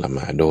ไปสลับ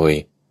มาโดย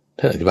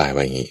ท่านอธิบายไ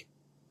ว้อย่างนี้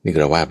นี่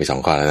เราว่าไป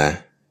2 ข้อแล้วนะ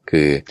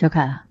คือเจ้า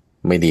ค่ะ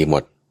ไม่ดีหม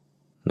ด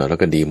เนาะแล้ว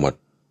ก็ดีหมด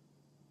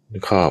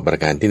ข้อประ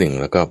การที่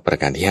1แล้วก็ประ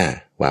การที่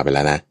5ว่าไปแ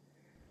ล้วนะ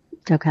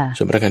เจ้าค่ะ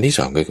ส่วนประการที่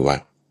2ก็คือว่า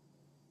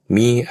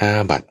มีอา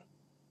บัติ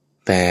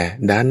แต่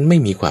ดันไม่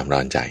มีความร้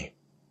อนใจ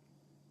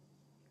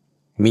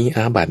มีอ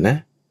าบัตินะ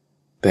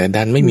แต่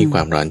ดันไม่มีคว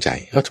ามร้อนใจ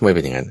ทำไมเ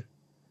ป็นอย่างนั้น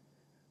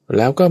แ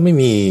ล้วก็ไม่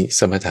มี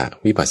สมถะ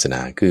วิปัสสนา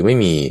คือไม่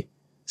มี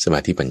สมา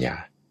ธิปัญญา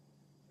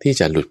ที่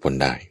จะหลุดพ้น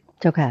ได้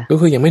เจ้าค่ะก็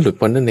คือยังไม่หลุด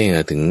พ้นนั่นเอง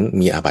ถึง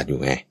มีอาบัติอยู่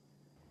ไง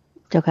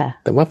เจ้าค่ะ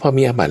แต่ว่าพอ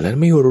มีอาบัติแล้ว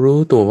ไม่รู้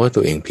ตัวว่าตั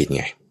วเองผิด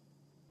ไง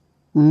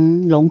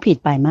หลงผิด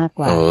ไปมาก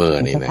กว่า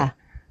นี่นะ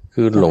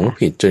คือหลง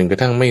ผิดจนกระ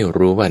ทั่งไม่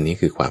รู้ว่านี้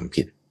คือความ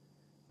ผิด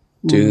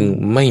จึง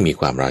ไม่มี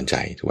ความร้อนใจ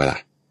ถูกไหมล่ะ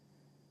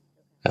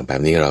แบ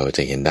บนี้เราจ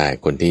ะเห็นได้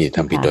คนที่ท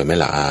ำผิดโดยไม่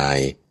ละอาย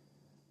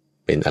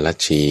เป็นอรัช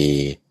ชี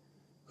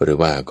หรือ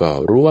ว่าก็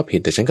รู้ว่าผิด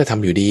แต่ฉันก็ท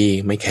ำอยู่ดี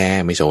ไม่แค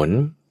ร์ไม่สน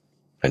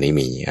อันนี้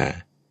มี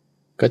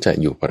ก็จะ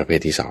อยู่ประเภท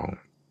ที่2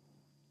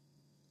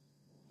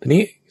ที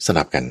นี้ส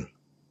ลับกัน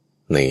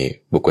ใน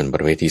บุคคลป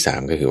ระเภทที่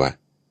3ก็คือว่า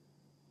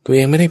ตัวเอ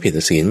งไม่ได้ผิด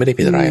ศีลไม่ได้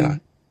ผิดอะไรหรอก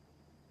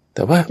แ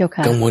ต่ว่า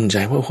กังวลใจ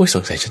ว่าโอ้ยส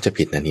งสัยฉันจะ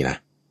ผิดนะนี่นะ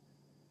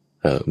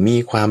มี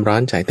ความร้อ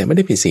นใจแต่ไม่ไ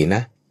ด้ผิดศีลน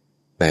ะ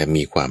แต่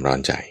มีความร้อน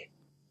ใจ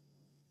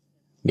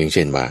อย่างเ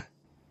ช่นว่า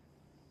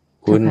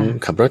คุณ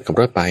ขับ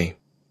รถไป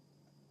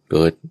เ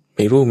กิดไ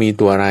ม่รู้มี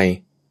ตัวอะไร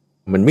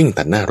มันวิ่ง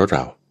ตัดหน้ารถเร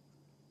า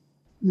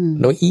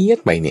เราเอียด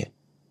ไปเนี่ย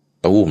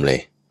ตูมเลย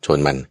ชน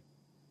มัน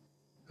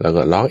แล้ว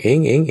ก็ร้องเ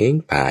อง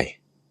ตาย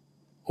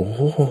โอ้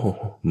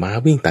มา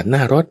วิ่งตัดหน้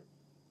ารถ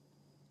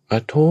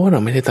โทษเรา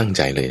ไม่ได้ตั้งใ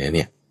จเลยนะเ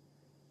นี่ย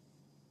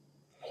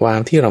ความ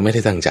ที่เราไม่ไ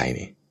ด้ตั้งใจ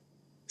นี่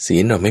ศี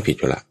ลเราไม่ผิด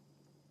อยู่ละ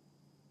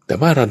แต่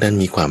ว่าเราดัน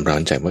มีความร้อ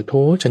นใจว่าโท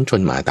ษฉันช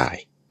นหมาตาย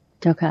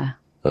เจ้าค่ะ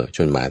ช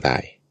นหมาตา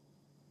ย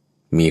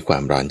มีควา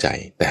มร้อนใจ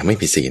แต่ไม่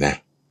ผิดศีลนะ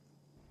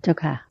เจ้า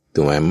ค่ะ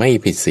ถูกไหมไม่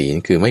ผิดศีล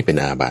คือไม่เป็น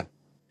อาบัติ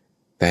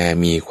แต่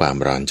มีความ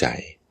ร้อนใจ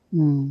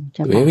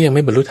ตัวเองก็ยังไ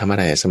ม่บรรลุธรรมอะ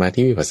ไรสมาธิ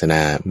วิปัสสนา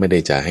ไม่ได้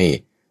จะให้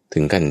ถึ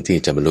งกันที่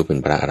จะบรรลุเป็น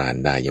พระอรหัน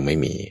ต์ได้ยังไม่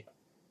มี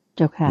เ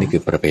จ้าค่ะนี่คื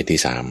อประเภทที่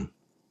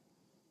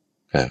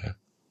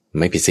3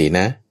ไม่ผิดศีล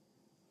นะ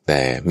แต่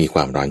มีคว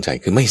ามร้อนใจ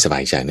คือไม่สบา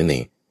ยใจนั่นเอ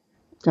ง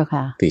เจ้า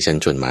ค่ะที่ฉัน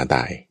ชนหมาต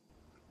าย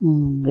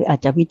หรืออาจ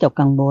จะวิตก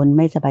กังวลไ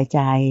ม่สบายใจ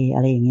อ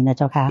ะไรอย่างนี้นะเ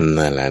จ้าค่ะ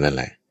นั่นแ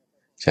หละ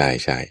ใช่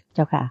เ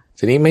จ้าค่ะ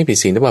ทีนี้ไม่ผิด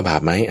ศีลแต่ว่าบา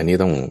ปไหมอันนี้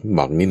ต้องบ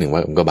อกนิดหนึ่งว่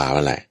ามันก็บาปแ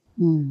ล้วแหละ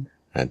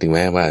ถึงแ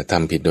ม้ว่าท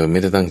ำผิดโดยไม่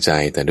ได้ตั้งใจ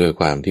แต่ด้วย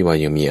ความที่ว่า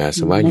ยังมีอาส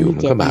วะอยู่มั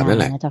นก็บาปนั่น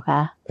แหละ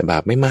แต่บา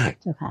ปไม่มาก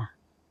เจ้าค่ะ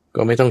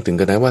ก็ไม่ต้องถึง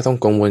กับนั้นว่าต้อง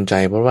กังวลใจ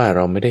เพราะว่าเร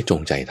าไม่ได้จ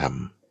งใจท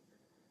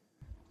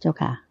ำเจ้า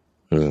ค่ะ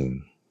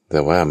แต่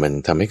ว่ามัน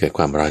ทำให้เกิดค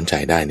วามร้อนใจ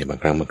ได้ในบาง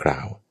ครั้งบางครา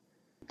ว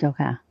เจ้า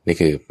ค่ะนี่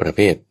คือประเภ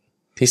ท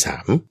ที่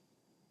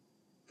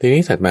3ที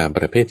นี้ถัดมาป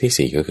ระเภท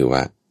ที่4ก็คือว่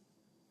า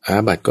อา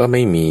บัติก็ไ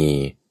ม่มี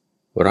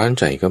ร้อน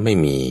ใจก็ไม่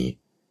มี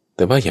แ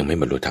ต่ว่ายังไม่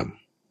บรรลุธรรม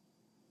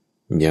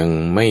ยัง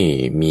ไม่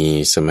มี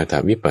สมถ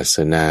วิปัสส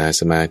นา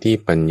สมาธิ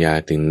ปัญญา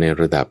ถึงใน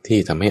ระดับที่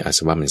ทำให้อาส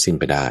วะมันสิ้น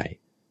ไปได้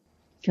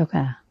เจ้า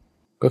ค่ะ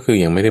ก็คือ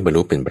ยังไม่ได้บรร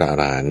ลุเป็นพระอ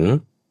รหันต์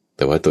แ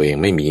ต่ว่าตัวเอง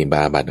ไม่มีอ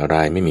าบัติอะไร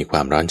ไม่มีคว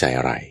ามร้อนใจ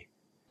อะไร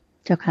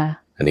เจ้าค่ะ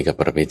อันนี้ก็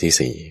ประเภทที่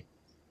4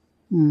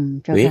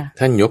เจ้าค่ะ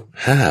ท่านยก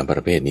5ปร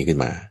ะเภทนี้ขึ้น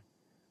มา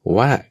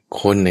ว่า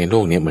คนในโล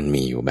กนี้มัน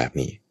มีอยู่แบบ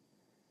นี้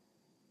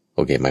โอ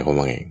เคหมายความ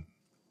ว่าไง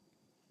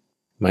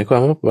หมายความ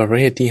ว่าประ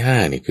เภทที่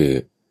5นี่คือ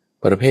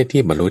ประเภท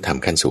ที่บรรลุธรรม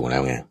ขั้นสูงแล้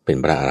วไงเป็น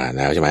พระอรหันต์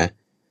แล้วใช่ไหม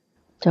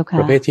เจ้าค่ะ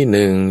ประเภทที่1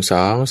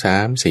 2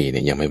 3 4เ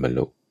นี่ยยังไม่บรร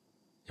ลุ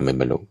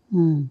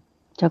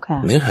เจ้าค่ะ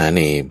เนื้อหาใ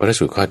นพระ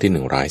สูตรข้อที่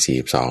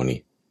142นี่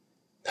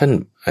ท่าน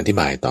อธิบ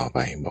ายต่อไป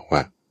บอกว่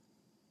า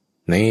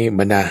ใน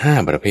บรรดา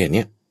5ประเภทเ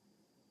นี้ย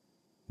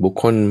บุค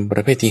คลปร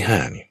ะเภทที่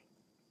5นี่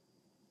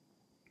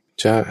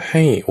จะใ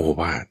ห้โอ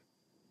วาท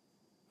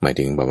หมาย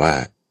ถึงแบบว่า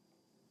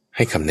ใ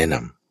ห้คำแนะน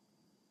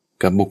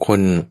ำกับบุคคล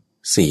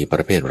4ป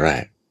ระเภทแร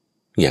ก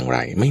อย่างไร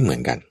ไม่เหมือ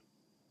นกัน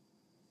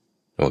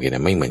โอเคน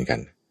ะไม่เหมือนกัน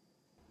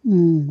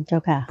เจ้า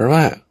ค่ะเพราะ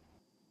ว่า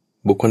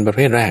บุคคลประเ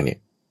ภทแรกเนี่ย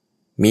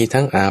มี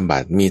ทั้งอาบั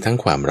ติมีทั้ง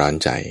ความร้อน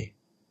ใจ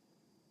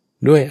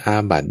ด้วยอา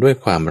บัติด้วย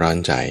ความร้อน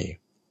ใจ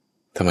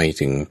ทำไม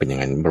ถึงเป็นอย่า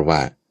งนั้นเพราะว่า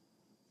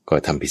ก็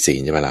ทำผิดศีล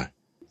ใช่ไหมล่ะ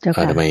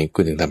ทำไมคุ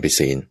ณถึงทำผิด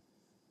ศีล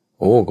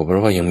ก็เพรา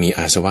ะว่ายังมี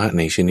อาสวะใ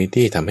นชนิด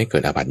ที่ทำให้เกิ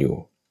ดอาบัติอยู่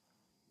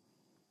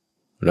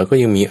แล้วก็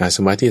ยังมีอาส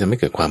วะที่ทำให้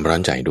เกิดความร้อ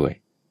นใจด้วย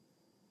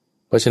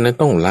เพราะฉะนั้น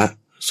ต้องละ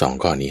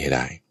2ข้อนี้ให้ไ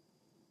ด้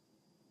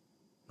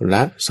ล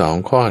ะ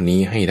2ข้อนี้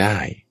ให้ได้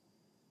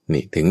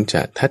นี่ถึงจ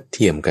ะทัดเ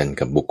ทียมกัน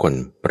กับบุคคล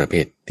ประเภ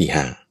ทที่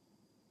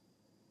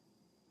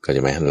5ก็จ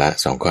ะหมายละ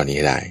2ข้อนี้ใ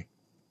ห้ได้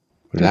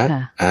ละ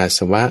อาส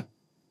วะ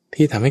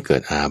ที่ทำให้เกิ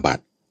ดอาบั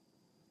ติ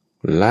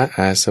ละอ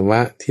าสวะ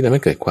ที่ทำใ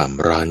ห้เกิดความ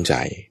ร้อนใจ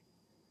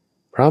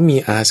เพราะมี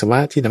อาสวะ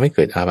ที่ทำให้เ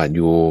กิดอาบัติอ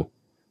ยู่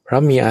เพรา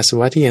ะมีอาส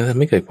วะที่ยังทำ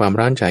ให้เกิดความ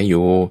ร้อนใจอ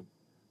ยู่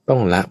ต้อ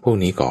งละพวก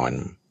นี้ก่อน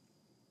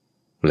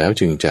แล้ว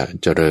จึงจะ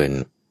เจริญ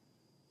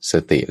ส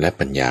ติและ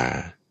ปัญญา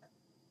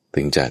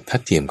ถึงจะทั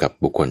ดเทียมกับ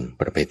บุคคล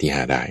ประเภทที่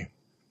5ได้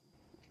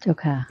เจ้า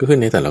ค่ะก็คือ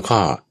ในแต่ละข้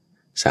อ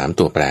3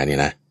ตัวแปรนี่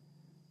นะ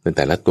ในแ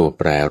ต่ละตัวแ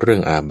ปรเรื่อ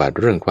งอาบัติ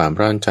เรื่องความ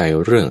ร้อนใจ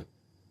เรื่อง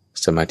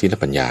สมาธิและ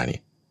ปัญญาเนี่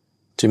ย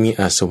จะมี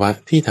อาสวะ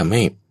ที่ทำใ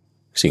ห้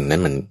สิ่งนั้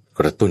นมัน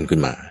กระตุ้นขึ้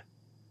นมา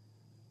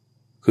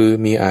คือ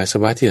มีอาส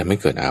วะที่ทำให้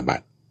เกิดอาบั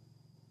ติ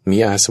มี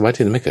อาสวะ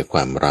ที่ทำให้เกิดคว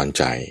ามร้อนใ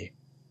จ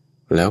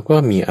แล้วก็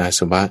มีอาส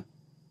วะ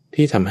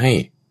ที่ทำให้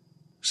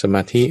สม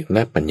าธิแล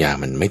ะปัญญา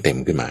มันไม่เต็ม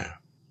ขึ้นมา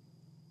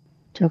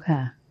เจ้าค่ะ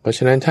เพราะฉ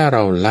ะนั้นถ้าเร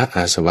าละอ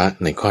าสวะ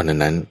ในข้อ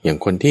นั้นๆอย่าง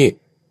คนที่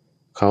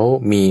เขา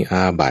มีอ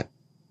าบัติ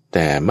แ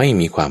ต่ไม่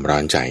มีความร้อ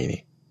นใจ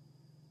นี่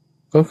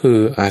ก็คือ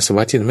อาสว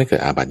ะที่ทำให้เกิ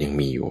ดอาบัติยัง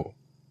มีอยู่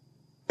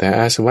แต่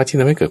อาสวะที่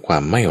ทำให้เกิดควา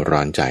มไม่ร้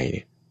อนใจเ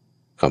นี่ย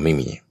เขาไม่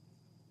มี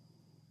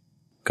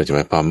ก็จะหม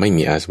ายความไม่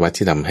มีอาสวะ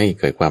ที่ทำให้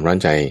เกิดความร้อน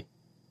ใจ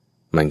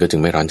มันก็จึ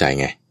งไม่ร้อนใจ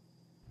ไง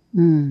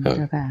เ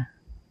จ้าค่ะ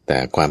แต่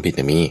ความผิด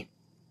มี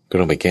ก็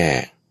ต้องไปแก้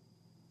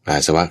อา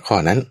สวะข้อ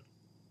นั้น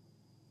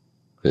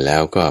แล้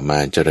วก็มา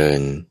เจริญ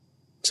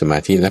สมา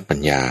ธิและปัญ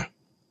ญา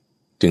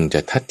จึงจะ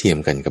ทัดเทียม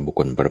กันกับบุค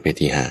คลประเภท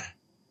ที่ห้า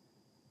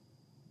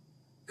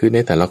คือใน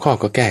แต่ละข้อ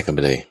ก็แก้กันไป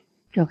เลย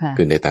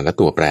คือในแต่ละ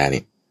ตัวแปร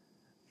นี่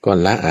ก็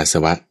ละอาส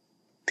วะ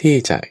ที่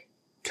จะ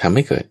ทำใ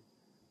ห้เกิด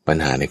ปัญ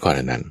หาในข้อ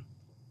นั้น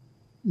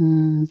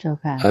เจ้า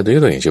ค่ะโดย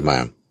ตัวอย่างเช่นมา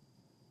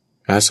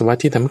อาสวะ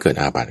ที่ทำให้เกิด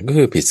อาบัติก็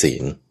คือผิดศี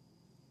ล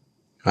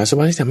อาสว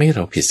ะที่ทำให้เร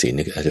าผิดศีล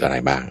นี่คืออะไร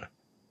บ้าง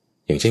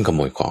อย่างเช่นขโ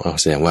มยของ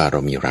แสดงว่าเรา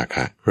มีราค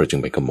ะเราจึง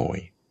ไปขโมย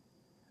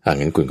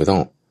งั้นคุณก็ต้อ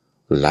ง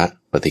ละ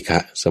ปฏิฆะ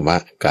สวะ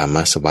กาม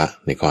สวะ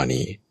ในข้อ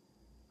นี้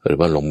หรือ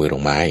ว่าลงมือล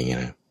งไม้อย่างเงี้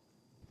ยนะ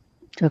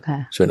เจ้าค่ะ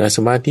ส่วนอาส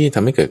วะที่ท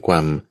ำให้เกิดควา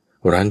ม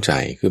ร้อนใจ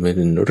คือเป็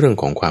นเรื่อง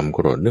ของความโก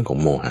รธเรื่องของ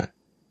โมหะ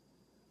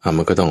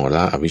มันก็ต้องล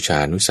ะอวิชชา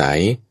นุสัย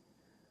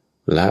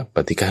ละป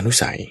ฏิฆานุ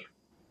สัย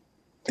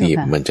ที่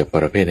มันจะป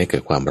ระเภทให้เกิ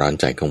ดความร้อน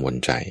ใจกังวล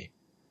ใจ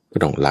ก็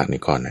ต้องละใน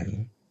ข้อนั้น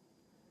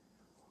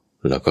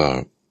แล้วก็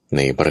ใน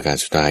ประการ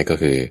สุดท้ายก็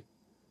คือ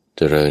เ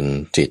จริญ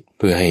จิตเ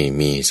พื่อให้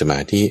มีสมา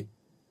ธิ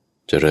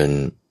เจริญ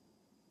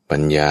ปั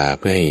ญญา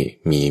เพื่อให้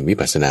มีวิ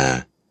ปัสสนา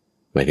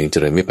หมายถึงเจ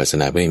ริญวิปัสส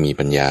นาเพื่อให้มี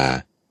ปัญญา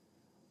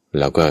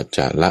แล้วก็จ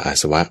ะละอา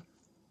สวะ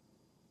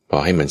พอ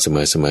ให้มันเ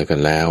สมอกัน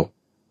แล้ว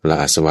ละ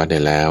อาสวะได้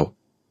แล้ว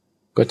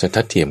ก็จะ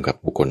ทัดเทียมกับ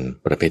บุคคล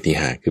ประเภทที่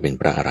ห้าคือเป็น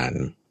พระอรหัน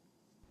ต์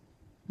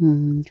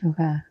เจ้า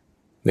ค่ะ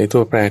ในตั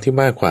วแปรที่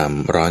ว่าความ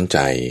ร้อนใจ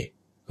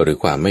หรือ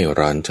ความไม่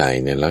ร้อนใจ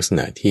ในลักษณ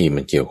ะที่มั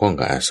นเกี่ยวข้อง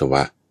กับอาสว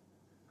ะ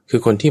คือ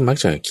คนที่มัก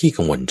จะขี้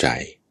กังวลใจ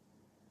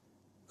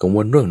กังว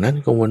ลเรื่องนั้น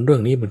กังวลเรื่อ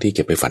งนี้บางทีเ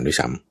ก็บไปฝันด้วย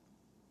ซ้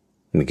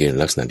ำนี่คือ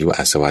ลักษณะที่ว่า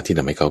อาสวะที่ท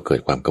ำให้เขาเกิ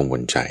ดความกังว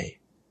ลใจ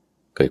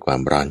เกิดความ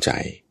ร้อนใจ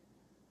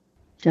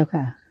เจ้า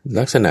ค่ะ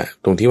ลักษณะ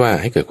ตรงที่ว่า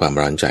ให้เกิดความ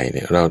ร้อนใจเ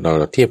นี่ยเรา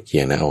เทียบเคี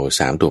ยงนะเอา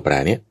3ตัวแปร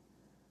เนี้ย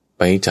ไ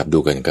ปจับดู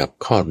กันกับ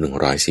ข้อ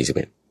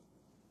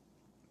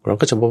141เรา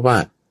ก็จะพบว่า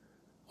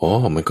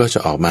มันก็จะ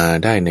ออกมา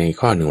ได้ใน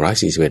ข้อ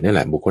141นี่แห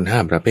ละบุคคล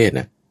5ประเภท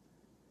นะ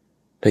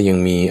แต่ยัง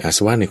มีอาส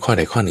วะในข้อใ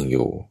ดข้อหนึ่งอ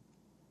ยู่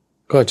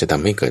ก็จะท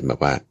ำให้เกิดแบบ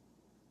ว่า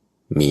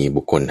มี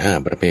บุคคล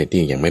5ประเภท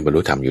ที่ยังไม่บรรลุ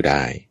ธรรมอยู่ไ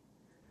ด้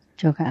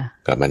เจ้าค่ะ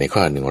กลับมาในข้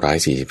อ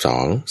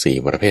142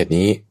 4ประเภท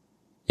นี้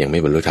ยังไม่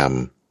บรรลุธรรม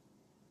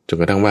จน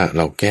กระทั่งว่าเ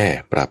ราแก้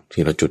ปรับที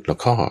ละจุดละ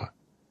ข้อ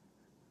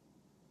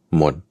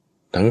หมด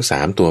ทั้ง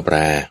3ตัวแปร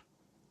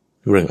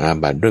เรื่องอา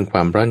บัติเรื่องคว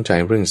ามร้อนใจ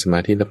เรื่องสมา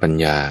ธิและปัญ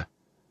ญา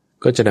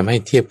ก็จะทำให้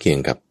เทียบเคียง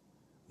กับ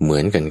เหมื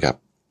อนกันกับ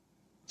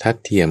ทัด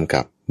เทียม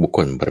กับบุคค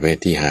ลประเภท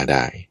ที่5ไ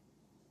ด้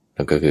แ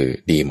ล้วก็คือ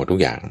ดีหมดทุก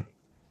อย่าง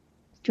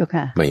เจ้า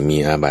ค่ะไม่มี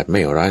อาบัติไ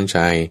ม่ร้อนใจ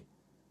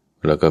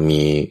แล้วก็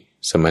มี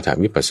สมถะ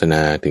วิปัสสน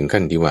าถึง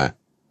ขั้นที่ว่า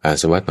อา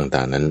สวะต่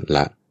างๆนั้นล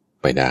ะ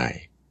ไปได้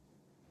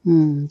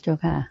เจ้า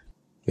ค่ะ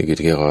นี่คือ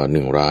ที่ข้อ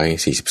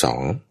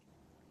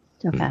142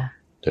เจ้าค่ะ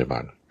เจ้าบา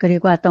นก็เรีย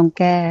กว่าต้อง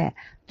แก้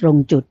ตรง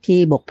จุดที่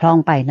บกพร่อง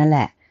ไปนั่นแห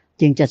ละ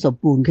จึงจะสม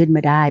บูรณ์ขึ้นม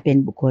าได้เป็น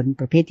บุคคล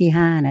ประเภทที่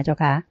5นะเจ้า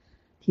ค่ะ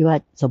ที่ว่า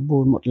สมบู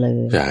รณ์หมดเล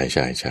ยใช่ใ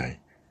ช่ใช่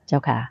เจ้า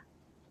ค่ะ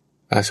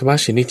อาสวะ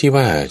ชนิดที่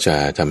ว่าจะ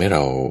ทำให้เร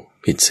า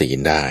ผิดศีล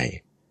ได้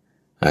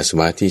อาส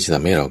วะที่จะท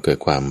ำให้เราเกิด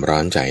ความร้อ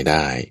นใจไ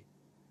ด้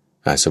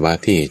อาสวะ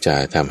ที่จะ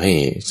ทำให้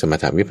สม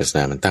ถะวิปัสสน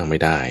ามันตั้งไม่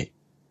ได้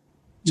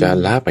จะ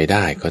ละไปไ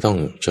ด้ก็ต้อง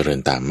เจริญ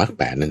ตามมรรค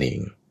8นั่นเอง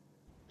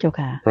เจ้า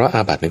ค่ะเพราะอ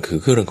าบัตินั่นคือ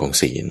เรื่องของ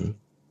ศีล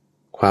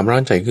ความร้อ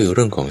นใจคือเ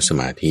รื่องของส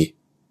มาธิ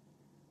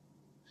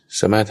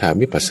สมถะ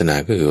วิปัสสนา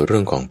ก็คือเรื่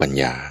องของปัญ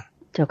ญา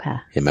เจ้าค่ะ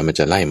เห็นไหมมัน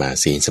จะไล่มา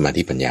ศีลสมา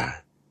ธิปัญญา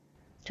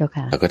เจ้า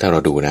ค่ะแล้วก็ถ้าเรา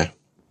ดูนะ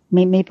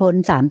ไม่พ้น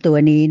3ตัว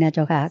นี้นะเ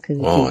จ้าค่ะคือ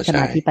ศีลส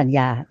มาธิปัญญ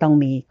าต้อง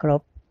มีคร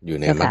บอยู่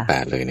ในมรรค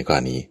8เลยในกร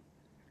ณี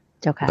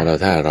เจ้าค่ะ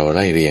ถ้าเราไ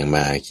ล่เรียงม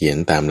าเขียน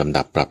ตามลำ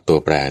ดับปรับตัว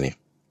แปรเนี่ย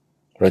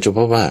เราจะพ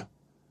บว่า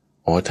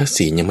ถ้า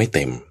ศีลยังไม่เ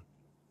ต็ม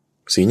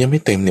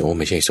เนี่ย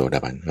ไม่ใช่โสดา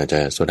บันอาจจะ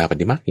โสดาปัต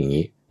ติมรรคอย่าง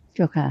นี้เ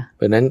จ้าค่ะเพ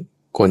ราะนั้น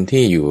คน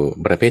ที่อยู่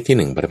ประเภท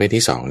ที่1ประเภท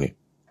ที่2เนี่ย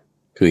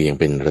คือยัง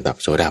เป็นระดับ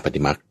โสดาปัต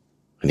ติมรรค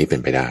อันนี้เป็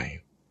นไปได้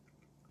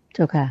เ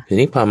จ้าค่ะที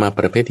นี้พอมา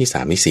ประเภทที่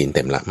3นี่ศีลเ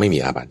ต็มละไม่มี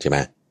อาบัติใช่ไหม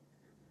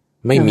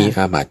ไม่มีอ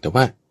าบัติแต่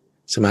ว่า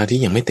สมาธิ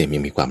ยังไม่เต็มยั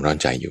งมีความร้อน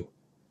ใจอยู่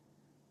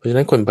เพราะฉะ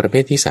นั้นคนประเภ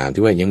ทที่3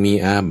ที่ว่ายังมี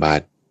อาบั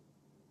ติ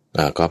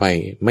ก็ไป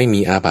ไม่มี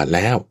อาบัติแ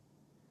ล้ว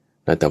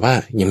แต่ว่า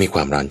ยังมีคว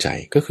ามร้อนใจ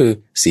ก็คือ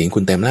ศีลคุ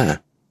ณเต็มละ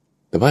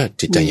แต่ว่า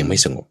จิตใจยังไม่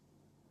สงบ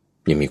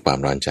ยังมีความ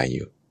ร้อนใจอ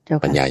ยู่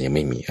ปัญญายังไ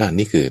ม่มี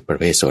นี่คือประ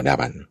เภทโสดา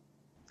บัน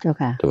เจ้า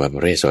ค่ะแต่ว่าพ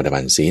ระโสดาบั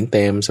นศีลเ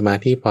ต็มสมา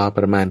ธิพอป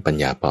ระมาณปัญ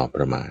ญาพอป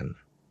ระมาณ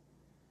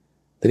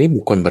แต่นี้บุ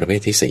คคลประเภ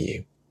ทที่สี่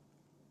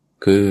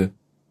คือ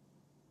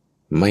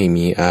ไม่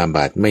มีอา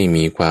บัติไม่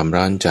มีความ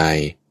ร้อนใจ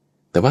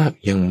แต่ว่า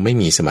ยังไม่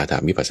มีสมาธิ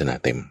วิปัสสนา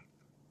เต็ม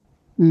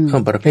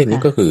ประเภทนี้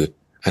ก็คือ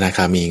อนาค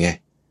ามีไง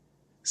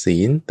ศี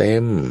ลเต็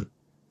ม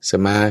ส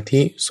มา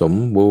ธิสม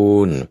บู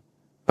รณ์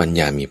ปัญ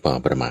ญามีพอ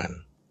ประมาณ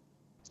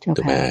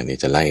ถูกไหมนี่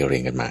จะไล่เรี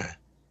ยงกันมา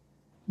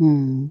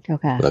เจ้า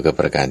ค่ะแล้วก็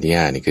ประการที่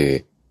ห้านี่คือ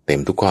เต็ม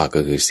ทุกข้อก็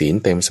คือศีล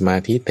เต็มสมา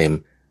ธิเต็ม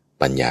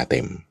ปัญญาเต็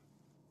ม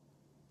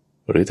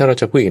หรือถ้าเรา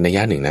จะพูดอีกนัยย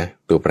ะหนึ่งนะ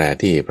ตัวแปร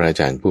ที่พระอา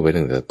จารย์พูดไว้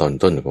ตั้งแต่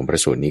ต้นของพระ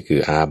สูตรนี้คือ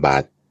อาบั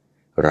ติ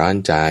ร้อน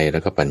ใจแล้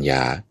วก็ปัญญ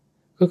า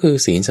ก็คือ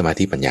ศีลสมา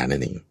ธิปัญญานั่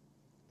นเอง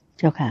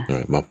เจ้าค่ะ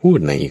มาพูด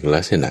ในอีก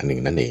ลักษณะหนึ่ง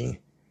นั่นเอง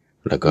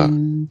แล้วก็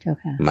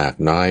มาก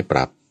น้อยป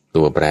รับ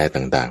ตัวแปร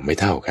ต่างๆไม่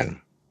เท่ากัน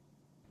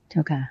เจ้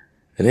าค่ะ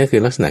อันนี้คื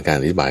อลักษณะการ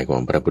อธิบายของ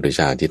พระพุทธเ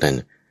จ้าที่ท่าน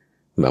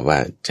แบบว่า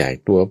แจก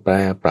ตัวแปร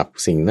ปรับ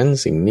สิ่งนั้น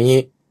สิ่งนี้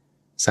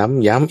ซ้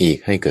ำย้ำอีก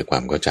ให้เกิดควา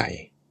มเข้าใจ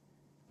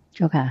เ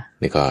จ้าค่ะ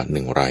นี่ก็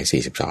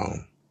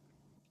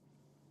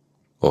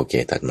142โอเค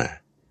ถัดม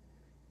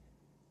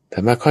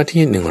าข้อ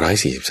ที่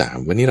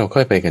143วันนี้เราค่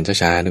อยไปกัน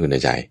ช้าๆนะคุณ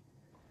ใจ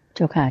เ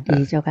จ้าค่ะดี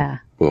เจ้าค่ะ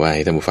เพื่อว่าใ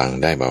ห้ท่านผู้ฟัง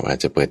ได้บอกอาจ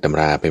จะเปิดตำ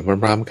ราไป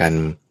พร้อมๆกัน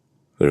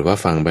หรือว่า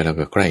ฟังไปแล้ว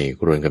ก็ใกล้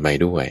ครวญกันไป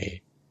ด้วย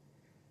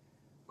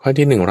ข้อ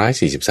ที่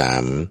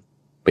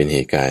143เป็นเห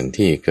ตุการณ์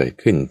ที่เกิด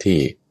ขึ้นที่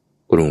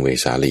กรุงเว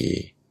สาลี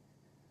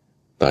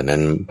ตอนนั้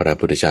นพระ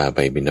พุทธเจ้าไป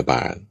บิณฑบ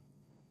าต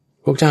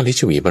พวกเจ้าลิ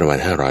ชวีประมาณ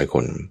500ค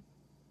น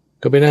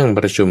ก็ไปนั่งป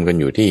ระชุมกัน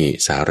อยู่ที่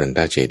สารันต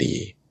เจดี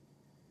ย์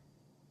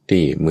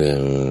ที่เมือง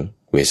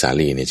เวสา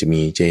ลีเนี่ยจะ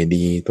มีเจ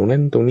ดีย์ตรงนั้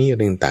นตรงนี้อะไ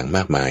รต่างๆม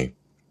ากมาย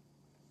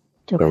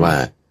เพราะว่า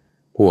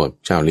พวก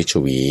เจ้าลิช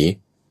วี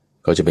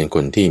ก็จะเป็นค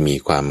นที่มี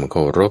ความเค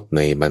ารพใ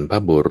นบรรพ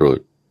บุรุ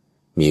ษ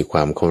มีคว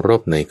ามเคาร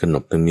พในขน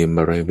บธรรมเนียมป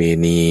ระเพ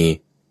ณี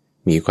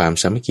มีความ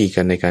สามัคคี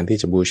กันในการที่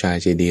จะบูชา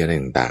เจดีย์อะไร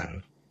ต่าง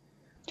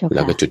ๆแ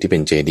ล้วก็จุดที่เป็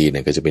นเจดีย์เ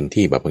นี่ยก็จะเป็น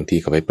ที่แบบบางที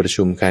เขาไปประ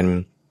ชุมกัน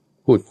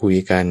พูดคุย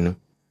กัน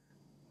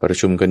ประ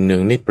ชุมกันเนือ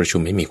งนิดประชุ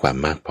มให้มีความ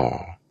มากพอ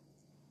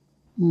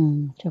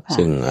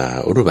ซึ่ง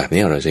รูปแบบ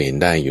นี้เราจะเห็น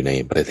ได้อยู่ใน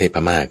ประเทศพ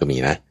ม่าก็มี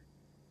นะ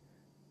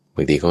บ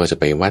างทีเขาก็จะ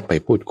ไปวัดไป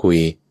พูดคุย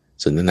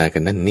สนทนากั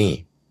นนั่นนี่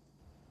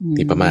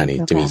ที่พม่านี่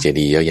จะมีเจ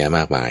ดีย์เยอะแยะม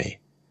ากมาย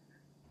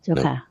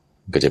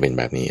ก็จะเป็น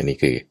แบบนี้อันนี้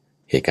คือ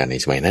เหตุการณ์ใน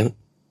สมัยนั้น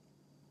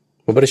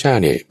พระพุทธเจ้า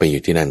เนี่ยไปอ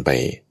ยู่ที่นั่นไป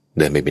เ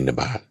ดินไปบิณฑ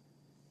บาต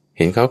เ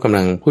ห็นเขากำ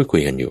ลังพูดคุ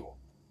ยกันอยู่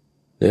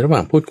ในระหว่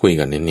างพูดคุย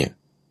กันนั้นเนี่ย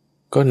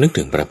ก็นึก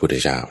ถึงพระพุทธ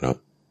เจ้าเนาะ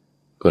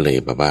ก็เลย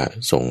แบบว่า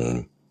ส่ง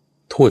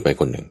ทูตไป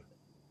คนหนึ่ง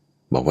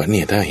บอกว่าเ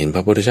นี่ยถ้าเห็นพร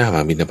ะพุทธเจ้าม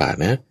าบิณฑบาต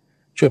นะ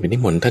ช่วยไปนิ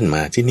มนต์ท่านม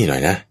าที่นี่หน่อ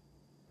ยนะ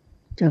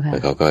แล้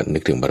วเขาก็นึ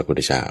กถึงพระพุท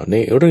ธเจ้าใน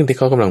เรื่องที่เ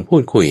ขากำลังพู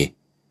ดคุย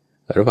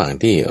ระหว่าง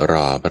ที่ร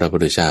อพระพุท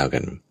ธเจ้ากั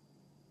น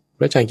พ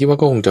ระอาจารย์คิดว่า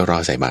ก็คงจะรอ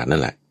ใส่บาตรนั่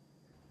นแหละ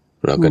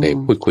เราก็ได้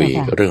พูดคุย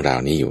เรื่องราว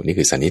นี้อยู่นี่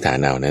คือสันนิษฐาน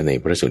เอานะใน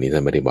พระสูตรนี้ท่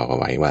านไม่ได้บอกเอา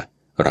ไว้ว่า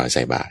รอใ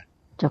ส่บาตร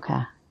เจ้าค่ะ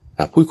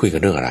พูดคุยกั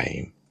นเรื่องอะไร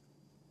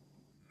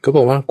ก็บ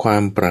อกว่าควา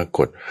มปราก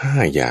ฏ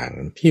5อย่าง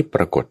ที่ป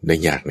รากฏได้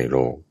ยากในโล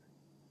ก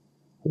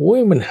โอ้ย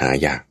มันหา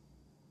ยาก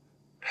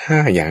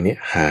5อย่างนี้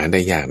หาได้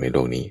ยากในโล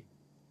กนี้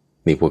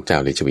นี่พวกเจ้า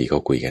ลิชวีเขา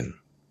คุยกัน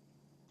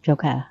เจ้า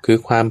ค่ะคือ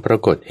ความปรา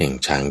กฏแห่ง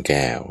ช้างแ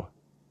ก้ว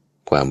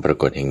ความปรา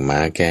กฏแห่งม้า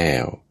แก้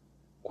ว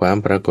ความ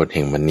ปรากฏแ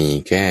ห่งมณี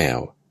แก้ว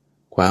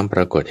ความป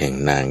รากฏแห่ง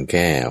นางแ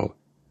ก้ว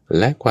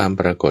และความ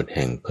ปรากฏแ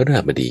ห่งพฤ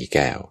หัสบดีแ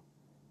ก้ว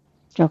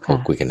เจ้าค่ะเขา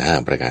คุยกัน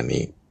5ประการ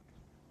นี้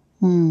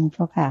เ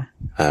จ้าค่ะ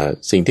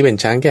สิ่งที่เป็น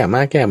ช้างแก้วม้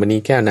าแก้วมณี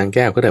แก้วนางแ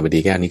ก้วพฤหัสบดี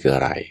แก้วนี่คืออ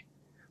ะไร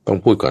ต้อง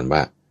พูดก่อนว่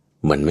า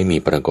มันไม่มี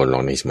ปรากฏล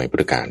งในสมัยพุท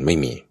ธกาลไม่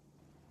มี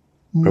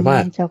เพราะว่า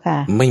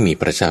ไม่มี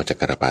พระเจ้าจั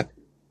กรพรรดิ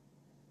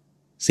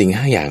สิ่ง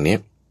5อย่างนี้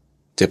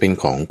จะเป็น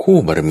ของคู่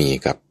บารมี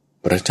กับ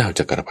พระเจ้า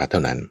จักรพรรดิเท่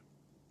านั้น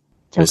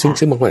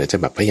ซึ่งบางคนอาจจะ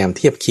แบบพยายามเ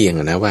ทียบเคียง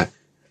นะว่า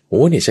โ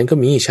อ้เนี่ยฉันก็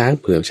มีช้าง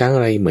เผือกช้างอ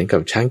ะไรเหมือนกับ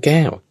ช้างแ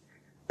ก้ว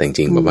แต่จ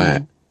ริงๆแบบว่า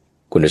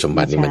คุณสม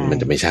บัตินี่มัน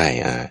จะไม่ใช่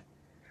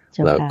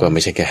แล้วก็ไ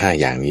ม่ใช่แค่5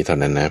อย่างนี้เท่า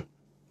นั้นนะ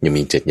ยัง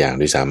มี7อย่าง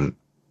ด้วยซ้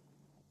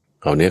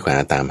ำเอาเนื้อความ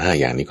ตาม5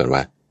อย่างนี้ก่อนว่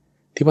า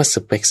ที่ว่า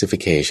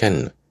specification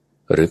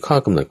หรือข้อ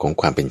กำหนดของ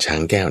ความเป็นช้า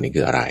งแก้วนี่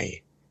คืออะไร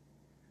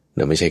เร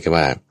าไม่ใช่แค่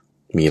ว่า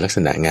มีลักษ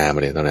ณะงามอ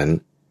ะไรเท่านั้น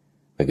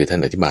มันคือท่า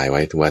นอธิบายไ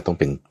ว้ว่าต้อง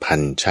เป็นพั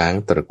นช้าง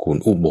ตระกูล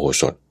อุโบ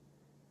สถ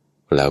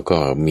แล้วก็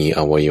มีอ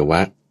วัยว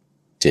ะ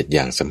7อ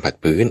ย่างสัมผัส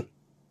พื้น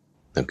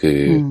นั่นคือ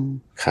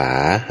ขา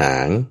หา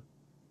ง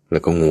แล้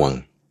วก็งวง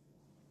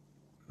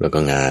แล้วก็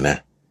งานะ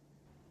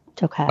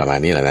ประมาณ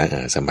นี้แหละนะ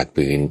สัมผัส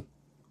พื้น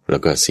แล้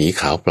วก็สี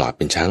ขาวปลอดเ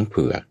ป็นช้างเ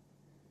ผือก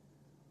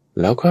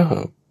แล้วก็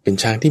เป็น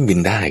ช้างที่บิน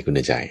ได้คุณ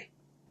ใจ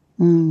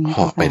เห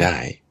าะไปได้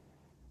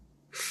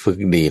ฝึก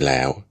ดีแ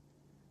ล้ว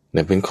เ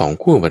นี่ยเป็นของ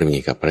คู่บารมี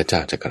กับพระเจ้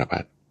าจักรพรร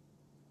ดิ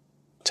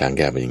ช้างแ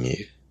ก้วเป็นอย่างนี้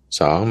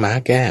2ม้า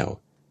แก้ว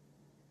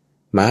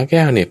ม้าแ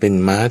ก้วเนี่ยเป็น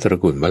ม้าตระ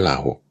กูลวลา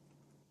หก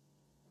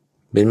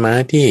เป็นม้า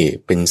ที่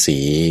เป็น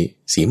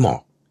สีหมอ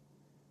ก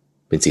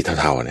เป็นสี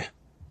เทาๆเนี่ย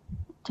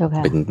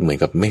เป็นเหมือน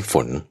กับเมฆฝ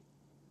น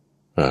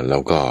แล้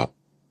วก็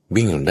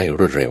วิ่งได้ร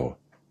วดเร็ว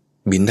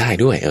บินได้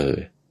ด้วย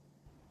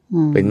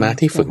เป็นม้า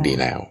ที่ฝึกดี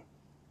แล้ว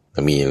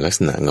มีลักษ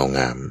ณะเงาง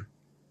าม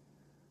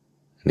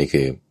นี่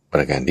คือป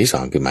ระการที่สอ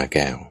งคือม้าแ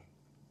ก้ว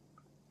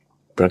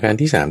ประการ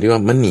ที่สามที่ว่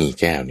ามณี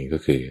แก้วนี่ก็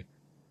คือ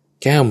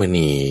แก้วม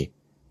ณี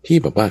ที่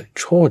แบบว่า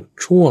โชติ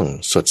ช่วง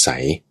สดใส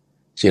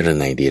เจร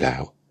ไนดีแล้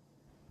ว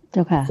เ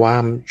จ้าค่ะควา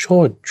มโช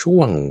ติช่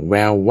วงแว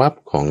ววับ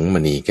ของม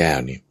ณีแก้ว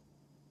นี่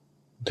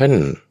ท่าน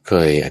เค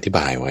ยอธิบ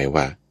ายไว้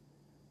ว่า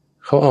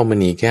เขาเอาม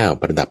ณีแก้ว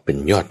ประดับเป็น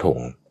ยอดธง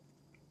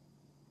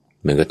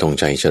เหมือนกับธง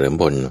ชัยเฉลิม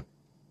พล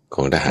ข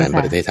องทหารป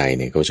ระเทศไทยเ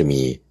นี่ยเขาจะ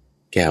มี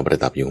แก้วประ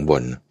ดับอยู่ข้างบ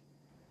น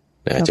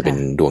อาจจะเป็น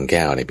ดวงแ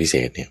ก้วอะไรพิเศ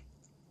ษเนี่ย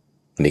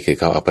นี่คือ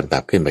เขาเอาประดั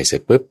บขึ้นไปเสร็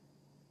จปุ๊บ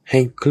ให้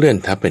เคลื่อน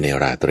ทับไปใน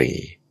ราตรี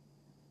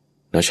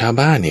แล้วชาว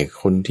บ้านเนี่ย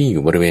คนที่อ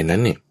ยู่บริเวณนั้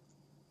นเนี่ย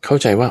เข้า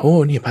ใจว่าโอ้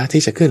นี่พระอาทิ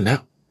ตย์จะขึ้นแล้ว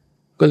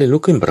ก็เลยลุ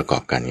กขึ้นประกอ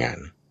บการงาน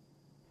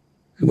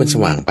คือมันส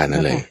ว่างปานนั้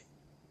นเลย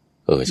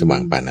สว่า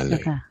งปานนั้นเล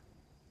ย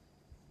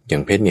อย่า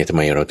งเพชรเนี่ยทำไ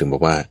มเราถึงบอ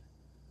กว่า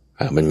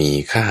มันมี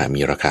ค่า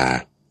มีราคา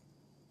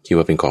คิด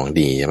ว่าเป็นของ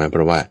ดีใช่ไหมเพ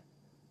ราะว่า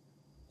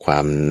ควา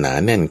มหนา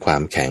แน่นควา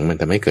มแข็งมัน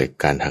ทำให้เกิด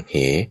การหักเห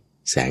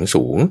แสง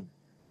สูง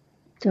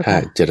ถ้า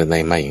เจรไน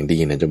มาอย่างดี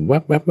นะจะวั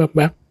บวับวับ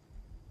วับ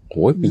โ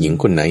อ้ยผู้หญิง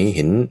คนไหนเ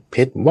ห็นเพ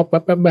ชรวับวั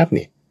บวับวับเ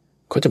นี่ย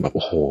เขาจะแบบโ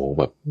อ้โหแ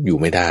บบอยู่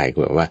ไม่ได้ก็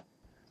แบบว่า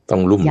ต้อ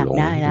งลุ่มหลง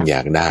อย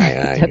ากได้อ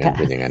ะไรอย่างนั้น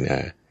เป็นอย่างนั้น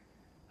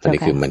อันนี้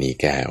คือมณี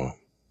แก้ว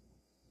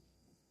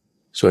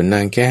ส่วนน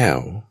างแก้ว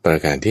ประ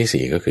การที่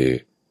สี่ก็คือ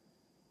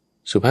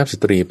สุภาพส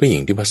ตรีผู้หญิ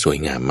งที่ว่าสวย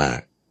งามมาก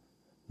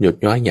หยด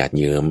ย้อยหยาด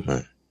เยิ้ม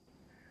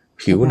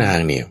ผิวนาง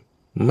เนี่ย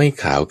ไม่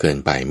ขาวเกิน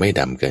ไปไม่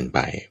ดำเกินไป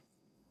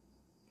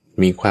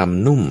มีความ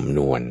นุ่มน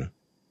วล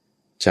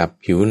จับ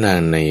ผิวนาง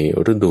ใน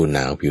ฤดูหน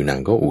าวผิวนาง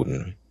ก็อุ่น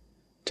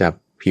จับ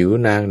ผิว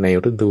นางใน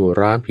ฤดู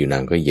ร้อนผิวนา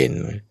งก็เย็น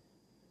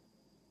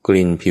ก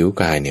ลิ่นผิว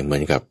กายเนี่ยเหมื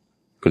อนกับ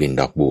กลิ่น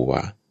ดอกบัว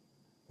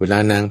เวลา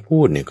นางพู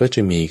ดเนี่ยก็จ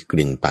ะมีก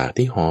ลิ่นปาก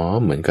ที่หอม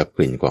เหมือนกับก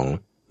ลิ่นของ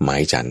ไม้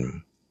จันทร์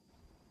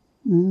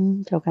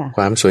เจ้าค่ะค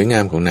วามสวยงา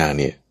มของนาง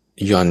เนี่ย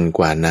ย่อนก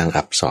ว่านาง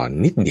อัปสร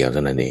นิดเดียวเท่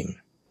านั้นเอง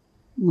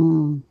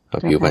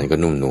ผิวพรรณก็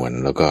นุ่มนวล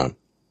แล้วก็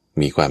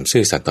มีความ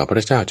ซื่อสัตย์ต่อพร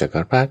ะเจ้าจัก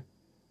รพรรดิ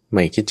ไ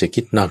ม่คิดจะ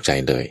คิดนอกใจ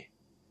เลย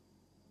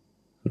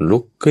ลุ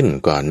กขึ้น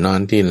ก่อนนอน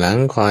ที่หลัง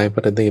คอยป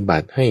ฏิบั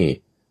ติให้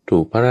ถู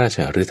กพระราช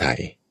ฤทั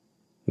ย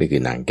นี่คื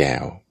อนางแก้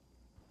ว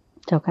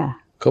เจ้าค่ะ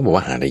เขาบอกว่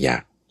าหาได้ยา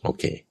กโอ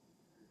เค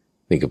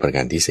นี่คือประก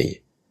ารที่สี่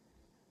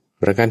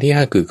ประการที่ห้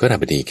าคือข้าราช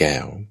บดีแก้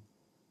ว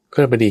ข้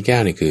าราชบดีแก้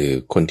วนี่คือ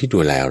คนที่ดู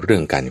แลเรื่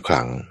องการค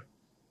ลัง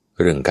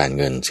เรื่องการ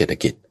เงินเศรษฐ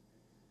กิจ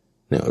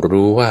เนี่ย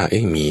รู้ว่า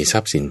มีทรั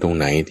พย์สินตรง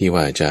ไหนที่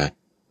ว่าจะ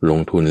ลง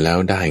ทุนแล้ว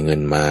ได้เงิ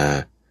นมา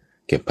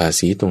เก็บภา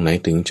ษีตรงไหน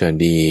ถึงจะ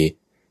ดี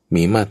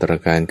มีมาตร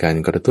การการ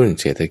กระตุ้น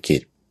เศรษฐกิ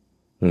จ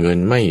เงิน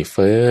ไม่เ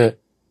ฟ้อ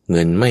เ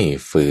งินไม่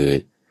ฝืด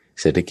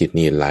เศรษฐกิจ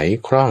นี่ไหล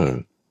คล่อง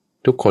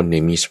ทุกคนเนี่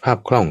ยมีสภาพ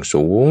คล่อง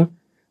สูง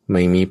ไ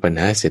ม่มีปัญ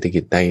หาเศรษฐกิ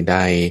จใด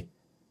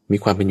ๆมี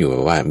ความเป็นอยู่แบ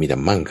บว่ามีแต่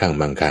มั่งคั่ง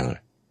ค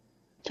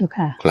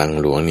ลัง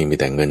หลวงนี่มี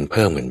แต่เงินเ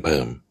พิ่ม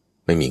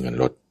ไม่มีเงิน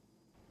ลด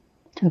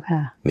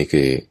นี่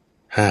คือ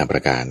5ปร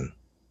ะการ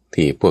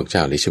ที่พวกเจ้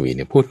าฤาษีเ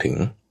นี่ยพูดถึง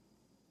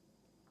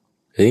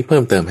ทีนี้เพิ่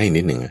มเติมให้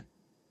นิดหนึ่ง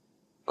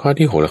ข้อ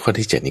ที่6และข้อ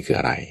ที่7นี่คือ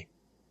อะไร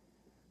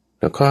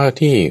แล้วข้อ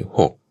ที่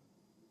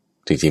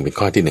6จริงๆเป็น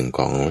ข้อที่1ข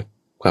อง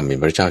ความเป็น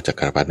พระเจ้าจั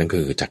กรพรรดินั่น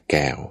คือจักรแ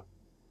ก้ว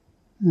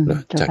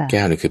จักรแ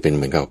ก้วนี่คือเป็นเ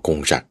หมือนกับกง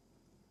จักร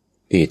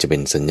ที่จะเป็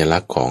นสัญลั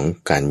กษณ์ของ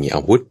การมีอ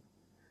าวุธ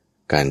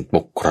การป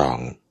กครอง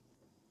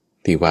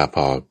ที่ว่าพ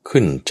อ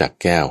ขึ้นจักร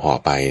แก้วห่อ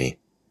ไป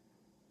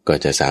ก็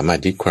จะสามารถ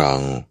ยึดครอง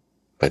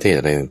ประเทศ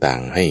อะไรต่า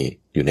งๆให้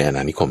อยู่ในอาณ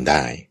านิคมไ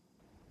ด้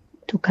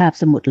ทุกคาบ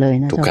สมุทรเลย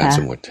นะเจ้าค่ะทุกคาบส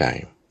มุทรใช่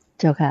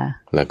เจ้าค่ะ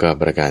แล้วก็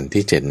ประการ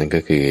ที่7นั่นก็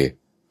คือ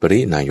ปริ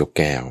นายกแ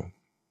ก้ว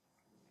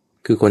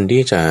คือคน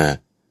ที่จะ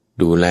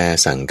ดูแล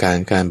สั่ง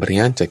การบริ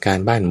หารจัดการ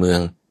บ้านเมือง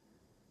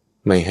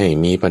ไม่ให้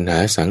มีปัญหา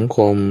สังค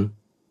ม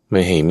ไ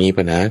ม่ให้มี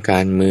ปัญหาก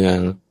ารเมือง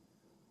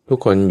ทุก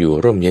คนอยู่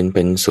ร่มเย็นเ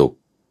ป็นสุข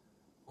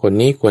คน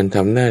นี้ควรท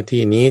ำหน้า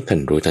ที่นี้ท่าน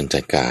รู้ท่าน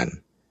จัดการ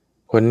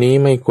คนนี้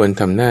ไม่ควร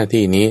ทำหน้า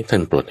ที่นี้ท่า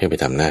นปลดให้ไป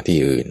ทำหน้าที่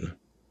อื่น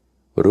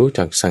รู้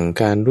จักสั่ง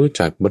การรู้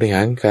จักบริห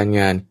ารการ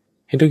งาน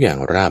ให้ทุกอย่าง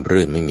ราบ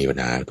รื่นไม่มีปัญ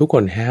หาทุกค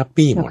นแฮป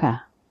ปี้หมด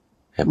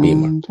แฮปปี้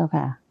หมด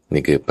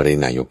นี่คือปริ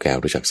นายกแก้ว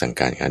รู้จักสั่ง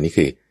การอันนี้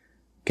คือ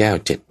แก้ว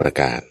7ประ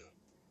การ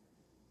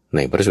ใน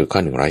พระสูตรข้อ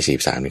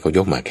143นี่เขาย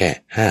กมาแค่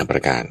5ปร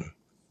ะการ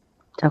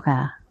เจ้าค่ะ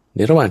ใน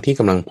ระหว่างที่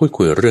กำลังพูด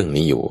คุยเรื่อง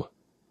นี้อยู่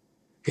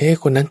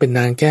คนนั้นเป็น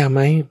นางแก้วไห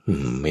ม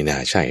ไม่น่า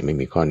ใช่ไม่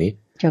มีข้อนี้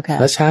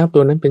แล้วช้างตั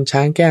วนั้นเป็นช้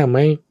างแก้วไหม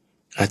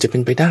อาจจะเป็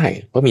นไปได้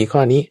เพราะมีข้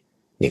อนี้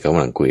นี่ก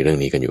ำลังคุยเรื่อง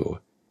นี้กันอยู่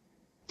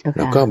แ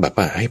ล้วก็แบบ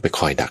ว่าให้ไปค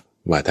อยดัก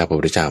ว่าถ้าพระ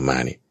พุทธเจ้ามา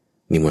นี่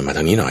นิมนต์มาท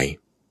างนี้หน่อย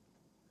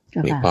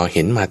นี่พอเ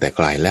ห็นมาแต่ไ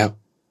กลแล้ว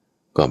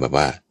ก็แบบ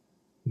ว่า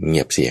เงี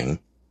ยบเสียง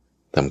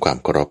ทำความ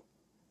เคารพ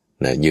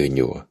นะยืนอ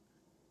ยู่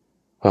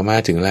พอมา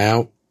ถึงแล้ว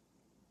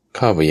เ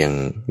ข้าไปยัง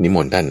นิม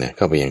นต์ท่านนะเ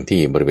ข้าไปยัง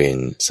ที่บริเวณ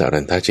สารั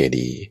นทเจ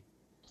ดีย์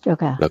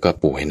แล้วก็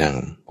ปูให้นั่ง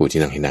ปูที่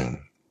นั่งให้นั่ง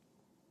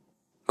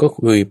ก็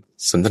คุย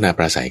สนทนาป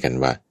ราศัยกัน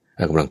ว่า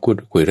กำลัง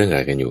คุยเรื่องอะไ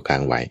รกันอยู่ค้า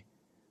งไว้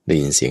ได้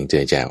ยินเสียงเจ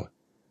อแจ้ว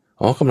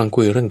กำลัง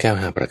คุยเรื่องแก้ว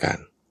5ประการ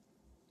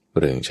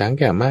เรื่องช้างแ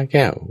ก้วม้าแ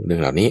ก้วเรื่อ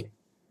งเหล่านี้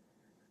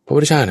พระพุ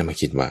ทธเจ้าเนี่ยมา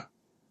คิดว่า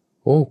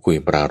โอ้คุย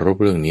ปรารภ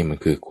เรื่องนี้มัน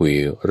คือคุย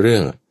เรื่อ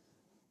ง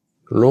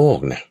โลก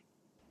นะ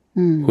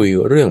คุย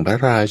เรื่องพระ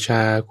ราช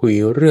าคุย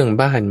เรื่อง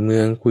บ้านเมื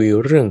องคุย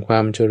เรื่องควา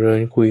มเจริญ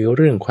คุยเ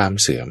รื่องความ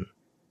เสื่อม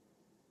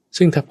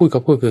ซึ่งถ้าพูดก็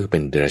พูดคือเป็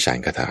นเดรัจฉาน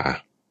คาถา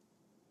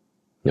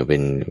เนี่ยเป็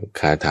น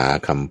คาถา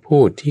คำพู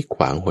ดที่ข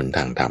วางหนท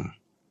างธรรม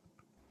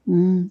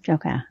เจ้า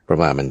ค่ะเพราะ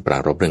ว่ามันปรา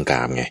รภเรื่องก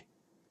ามไง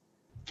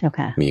เจ้า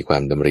ค่ะมีควา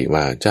มดำริ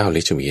ว่าเจ้า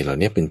ลิชวีเหล่า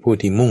นี้เป็นผู้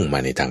ที่มุ่งมา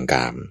ในทางก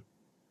าม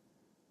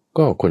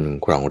ก็คน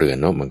ครองเรือน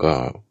เนาะมันก็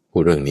พู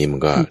ดเรื่องนี้มั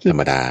นก็ธร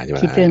รมดาใช่ไหม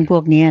คิดเรื่องพว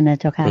กนี้นะ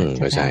เจ้าค่ะ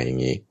ก็ใช่อย่า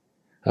งนี้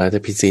จะ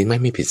ผิดศีลไหม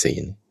ไม่ผิดศี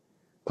ล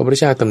พระพุทธ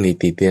เจ้าตำหนิ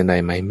ติเตียนใด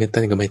ไหมไม่ท่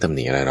านก็ไม่ตำห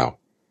นิอะไรหรอก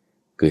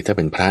คือถ้าเ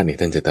ป็นพระเนี่ย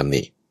ท่านจะตำห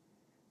นิ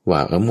ว่า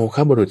โมฆ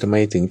ะบุรุษทำไม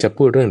ถึงจะ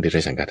พูดเรื่องเด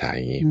รัจฉานคาถา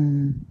อย่างนี้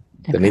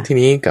แต่ในที่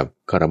นี้กับ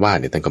คฤหัสถ์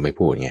เนี่ยท่านก็ไม่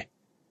พูดไง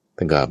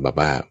ท่านก็แบบ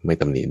ว่าไม่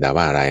ตำหนิด่า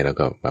ว่าอะไรแล้ว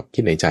ก็แบบคิ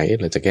ดในใจ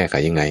เราจะแก้ไข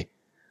ยังไง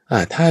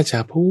ถ้าจะ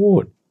พู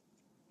ด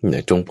เนี่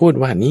ยจงพูด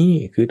ว่านี่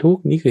คือทุก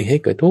ข์นี่คือเห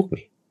ตุเกิดทุกข์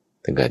นี่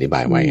ท่านก็อธิบ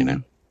ายไว้นะ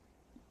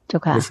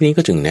ในที่นี้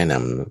ก็จึงแนะน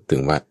ำถึ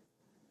งว่า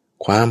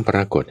ความปร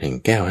ากฏแห่ง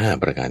แก้ว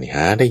5ประการนี้ห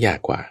าได้ยาก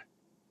กว่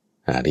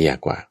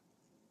า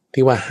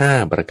ที่ว่า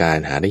5ประการ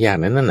หาได้ยาก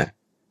นั้นน่ะ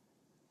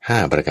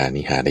5ประการ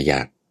นี้หาได้ย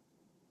าก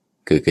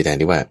คือแทน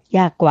ที่ว่าย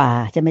ากกว่า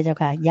ใช่ไหมเจ้า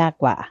ค่ะยาก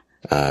กว่า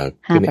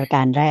5ประก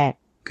ารแรก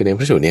คือใน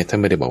พระสูตรนี้ท่าน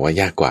ไม่ได้บอกว่า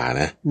ยากกว่า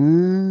นะ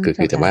คือ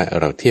แต่ว่า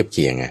เราเทียบเ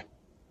คียงไง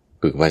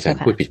คือว่าอาจารย์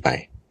พูดผิดไป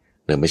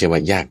เลยไม่ใช่ว่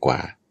ายากกว่า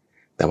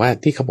แต่ว่า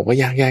ที่เขาบอกว่า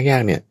ยาก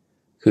เนี่ย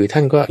คือท่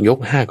านก็ยก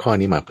5ข้อ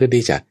นี้มาเพื่อ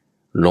ที่จะ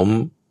ล้ม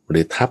หรื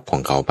อทับขอ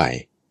งเขาไป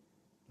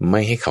ไ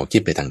ม่ให้เขาคิ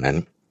ดไปทางนั้น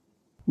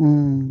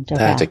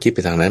ถ้าจะคิดไป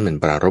ทางนั้นมัน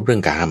ปรารภเรื่อ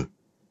งกาม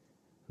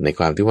ในค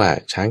วามที่ว่า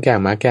ช้างแก้ว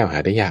ม้าแก้วหา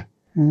ได้ยาก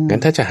งั้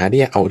นถ้าจะหาได้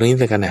ยากเอาเรื่องนี้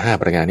เลยกันนะ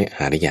5ประการนี้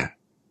หาได้ยาก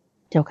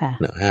เจ้าค่ะ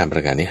5ปร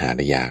ะการนี้หาไ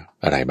ด้ยาก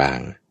อะไรบ้าง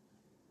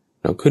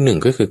แล้วคือ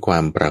1ก็คือควา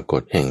มปราก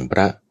ฏแห่งพร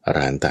ะอร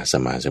หันตสั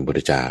มมาสัมพุทธ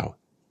เจ้า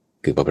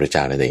คือพระพุทธเจ้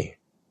านั่นเอง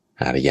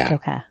หาได้ยาก2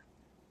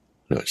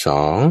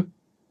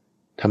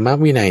ธรรม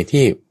วินัย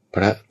ที่พ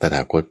ระตถ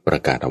าคตประ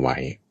กาศเอาไว้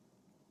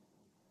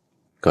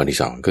ข้อที่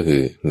2ก็คื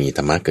อมีธ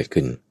รรมะเกิด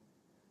ขึ้น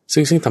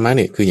ซึ่งธรรมะเ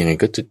นี่ยคือยังไง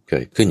ก็จะเกิ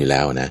ดขึ้นอยู่แ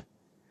ล้วนะ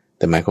แ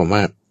ต่หมายความว่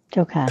า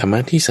ธรรมะ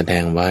ที่แสด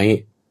งไว้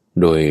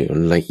โดย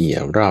ละเอีย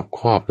ดรอบค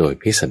อบโดย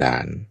พิสดา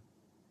ร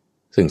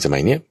ซึ่งสมั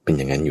ยนี้เป็นอ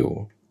ย่างนั้นอยู่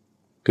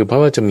คือเพรา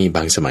ะว่าจะมีบ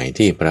างสมัย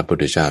ที่พระพุท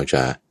ธเจ้าจ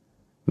ะ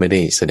ไม่ได้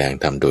แสดง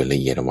ธรรมโดยละ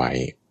เอียดเอาไว้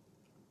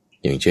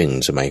อย่างเช่น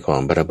สมัยของ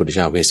พระพุทธเ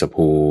จ้าเวสส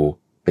ภู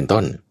เป็น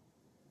ต้น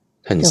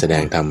ท่านแสด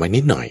งธรรมไว้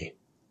นิดหน่อย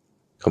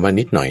คำว่า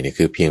นิดหน่อยเนี่ย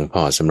คือเพียงพ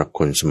อสำหรับค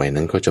นสมัย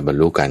นั้นเขาจะบรร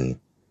ลุกัน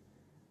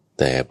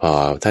แต่พอ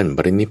ท่านป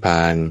รินิพพ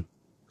าน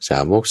สา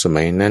วกส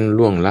มัยนั้น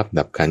ล่วงลับ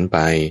ดับขันไป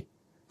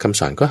คำ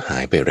สอนก็หา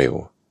ยไปเร็ว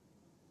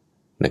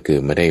นั่นคือ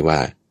ไม่ได้ว่า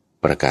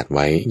ประกาศไ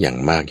ว้อย่าง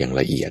มากอย่าง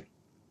ละเอียด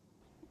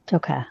เจ้า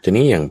ค่ะที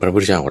นี้อย่างพระพุท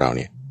ธเจ้าของเราเ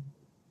นี่ย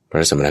พระ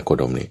สมณโค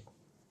ดมนี่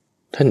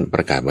ท่านป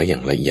ระกาศไว้อย่า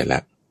งละเอียดแล้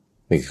ว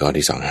นี่คือข้อ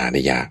ที่2หาไ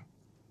ด้ยาก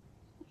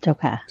เจ้า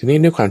ค่ะทีนี้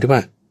ด้วยความที่ว่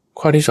า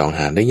ข้อที่2ห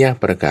าได้ยาก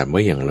ประกาศไว้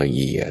อย่างละ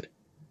เอียด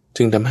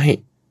จึงทำให้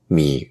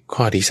มี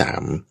ข้อที่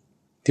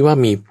3ที่ว่า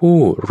มีผู้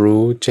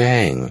รู้แจ้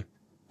ง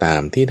ตา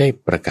มที่ได้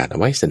ประกาศเอา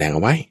ไว้แสดงเอ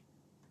าไว้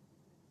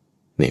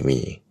เนี่ยมี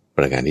ป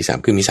ระการที่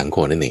3คือมีสังโฆ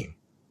นั่นเอง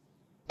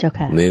เจ้า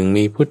ค่ะ1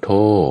มีพุทโธ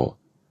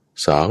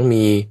2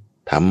มี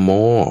ธัมโม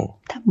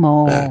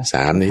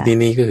3ในที่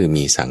นี้ก็คือ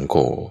มีสังโฆ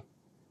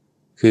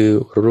คือ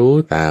รู้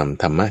ตาม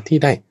ธรรมะที่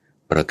ได้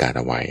ประกาศเ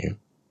อาไว้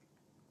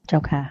เจ้า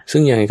ค่ะซึ่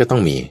งยังไงก็ต้อ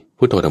งมี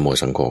พุทโธธัมโม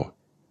สังโฆ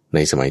ใน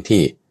สมัย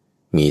ที่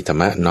มีธรร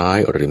มะน้อย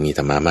หรือมีธ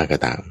รรมะมากก็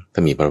ตามถ้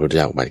ามีพระพุทธเ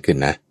จ้าอุบัติขึ้น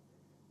นะ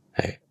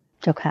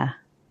เจ้าค่ะ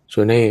ส่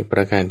วนในป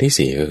ระการ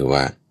ที่4ก็คือ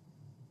ว่า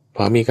พ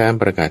อมีการ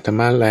ประกาศธรร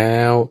มะแล้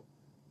ว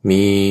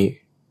มี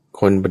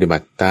คนปฏิบั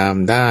ติตาม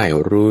ได้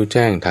รู้แ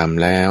จ้งธรรม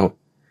แล้ว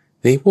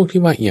ในพวก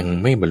ที่ว่ายัง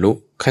ไม่บรรลุ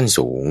ขั้น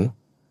สูง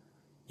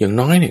อย่าง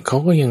น้อยเนี่ยเขา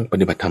ก็ยังป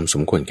ฏิบัติธรรมส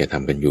มควรแก่ธร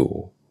รมกันอยู่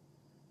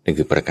นั่น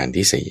คือประการ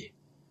ที่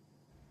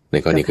4ใน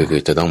ข้อนี้ก็คื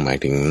อจะต้องหมาย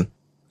ถึง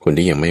คน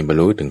ที่ยังไม่บรร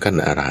ลุถึงขั้น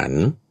อรหัน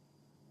ต์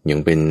ยัง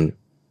เป็น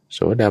โส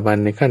ดาบัน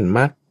ในขั้นม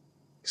รรค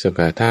สก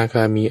ทาค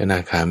ามีอนา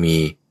คามี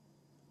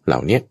เหล่า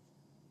นี้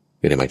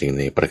คือหมายถึง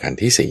ในประการ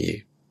ที่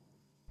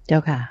4เจ้า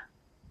ค่ะ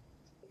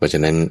เพราะฉะ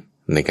นั้น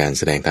ในการแ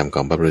สดงธรรมข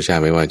องพระพุทธเจ้า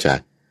ไม่ว่าจะ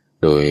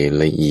โดย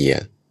ละเอีย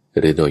ด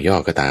หรือโดยย่อ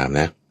ก็ตาม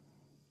นะ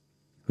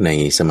ใน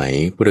สมัย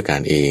พุทธกา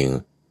ลเอง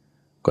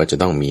ก็จะ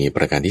ต้องมีป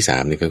ระการที่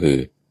3นี่ก็คือ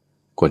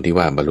คนที่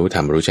ว่าบรรลุธ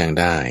รรมรู้แจ้ง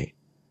ได้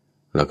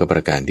แล้วก็ปร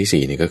ะการ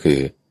ที่4นี่ก็คือ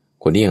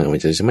คนที่ยัง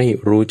จะไม่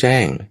รู้แจ้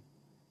ง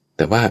แ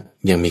ต่ว่า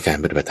ยังมีการ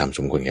ปฏิบัติธรรมส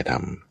มควรแก่ธร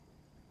รม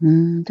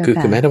คือ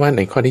แม้แต่ว่าใ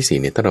นข้อที่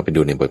4เนี่ยถ้าเราไป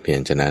ดูในบทเพีย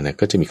รชนะนะ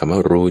ก็จะมีคำว่า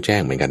รู้แจ้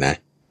งเหมือนกันนะ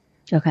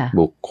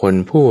บุคคล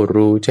ผู้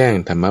รู้แจ้ง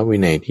ธรรมวิ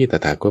นัยที่ต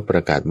ถาคตปร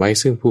ะกาศไว้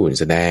ซึ่งผู้อื่น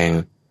แสดง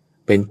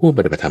เป็นผู้ป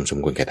ฏิบัติธรรมสม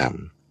ควรแก่ธรรม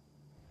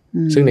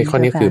ซึ่งในข้อ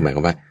นี้คือหมายคว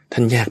ามว่าท่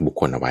านแยกบุค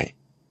คลเอาไว้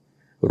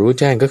รู้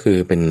แจ้งก็คือ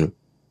เป็น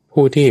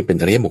ผู้ที่เป็น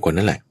อริยบุคคล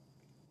นั่นแหละ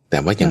แต่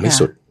ว่ายังไม่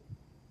สุด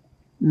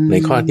ใน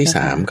ข้อที่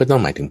3ก็ต้อง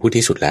หมายถึงผู้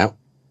ที่สุดแล้ว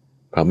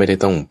เพราะไม่ได้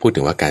ต้องพูดถึ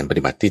งว่าการป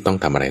ฏิบัติที่ต้อง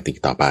ทำอะไรติด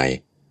ต่อไป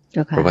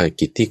เพราะว่า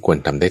กิจที่ควร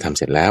ทำได้ทำเ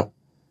สร็จแล้ว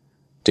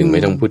จึงไม่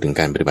ต้องพูดถึง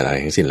การปฏิบัติอะไร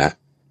ทั้งสิ้นละ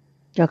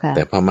เจ้าค่ะแ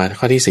ต่พอมา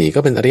ข้อที่4ก็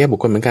เป็นอริยบุค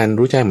คลเหมือนกัน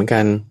รู้แจ้งเหมือนกั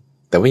น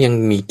แต่ว่ายัง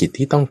มีกิจ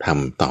ที่ต้องท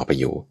ำต่อไป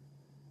อยู่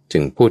จึ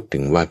งพูดถึ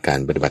งว่าการ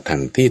ปฏิบัติธรร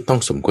มที่ต้อง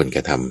สมควรแ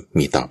ก่ทำ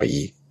มีต่อไป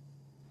อีก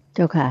เ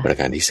จ้าค่ะประ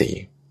การที่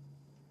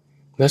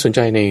4น่าสนใจ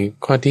ใน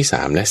ข้อที่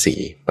3และ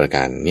4ประก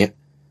ารเนี้ย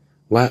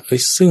ว่า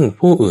ซึ่ง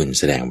ผู้อื่น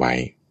แสดงไว้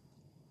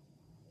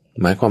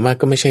หมายความว่า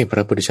ก็ไม่ใช่พร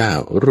ะพุทธเจ้า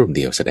รูปเ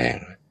ดียวแสดง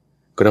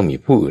ก็ต้องมี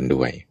ผู้อื่น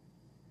ด้วย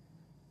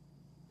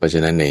เพราะฉ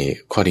ะนั้นใน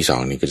ข้อที่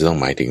2นี้ก็จะต้อง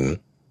หมายถึง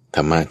ธ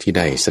รรมะที่ไ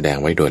ด้แสดง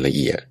ไว้โดยละ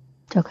เอียด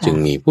จึง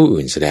มีผู้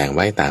อื่นแสดงไ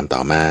ว้ตามต่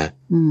อมา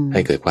ให้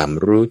เกิดความ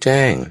รู้แ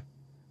จ้ง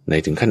ใน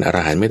ถึงขั้นอร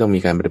หันต์ไม่ต้องมี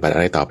การปฏิบัติอะ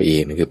ไรต่อไปอี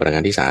กนั่นคือประกา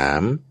รที่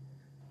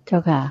3เจ้า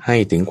ค่ะให้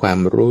ถึงความ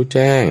รู้แ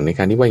จ้งในก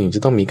ารที่ว่ายังจ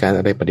ะต้องมีการ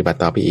อะไรปฏิบัติ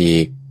ต่อไปอี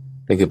ก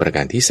นั่นคือประก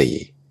ารที่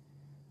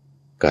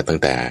4ก็ตั้ง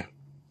แต่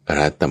อร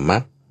หัตตมรร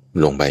ค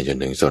ลงไปจน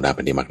ถึงโสดา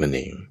ปัตติมรรคนั่นเ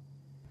อง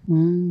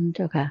เ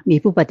จ้าค่ะมี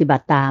ผู้ปฏิบั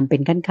ติตามเป็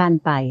นขั้น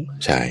ๆไป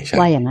ใช่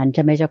ว่าอย่างนั้นใ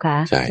ช่ไหมเจ้าค่ะ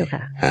ใช่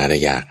หาได้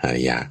ยาก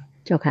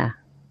เจ้าค่ะ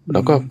แล้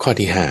วก็ข้อ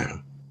ที่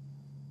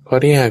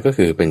5ก็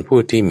คือเป็นผู้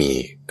ที่มี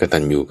กตั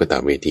ญญูกต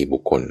เวทีบุ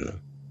ค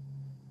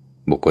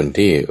คล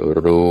ที่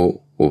รู้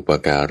อุป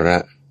การะ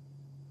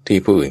ที่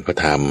ผู้อื่นเขา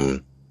ท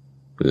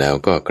ำแล้ว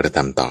ก็กระท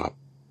ำตอบ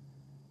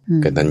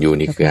กตัญญู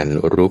นี่คือการ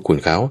รู้คุณ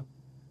เขา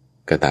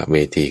กตเว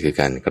ทีคือ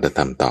การกระท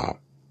ำตอบ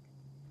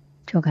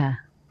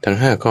ทั้ง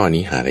5ข้อ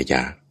นี้หาได้ย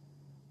า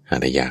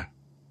ก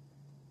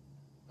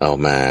เอา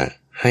มา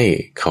ให้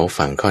เขา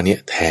ฟังข้อนี้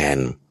แทน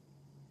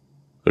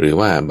หรือ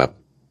ว่าแบบ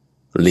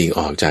หลีก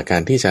ออกจากกา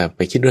รที่จะไป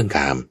คิดเรื่องก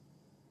าม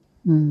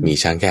มี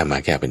ช้างแก้มา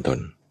แก้เป็นต้น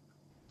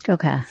เจ้า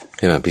ค่ะใ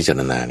ห้มาพิจาร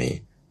ณานี้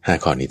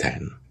5ข้อนี้แท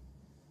น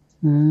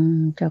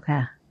เจ้าค่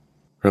ะ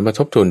เรามาท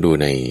บทวนดู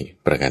ใน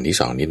ประการที่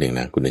2นิดหนึ่ง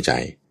นะคุณใจ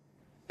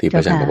ที่พร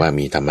ะอาจารย์บอกว่า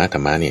มีธรรม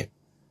ะเนี่ย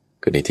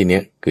คือในที่เนี้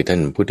ยคือท่าน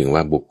พูดถึงว่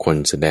าบุคคล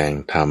แสดง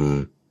ธรรม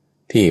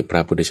ที่พร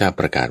ะพุทธเจ้า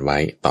ประกาศไว้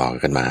ต่อ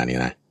กันมาเนี่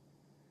ยนะ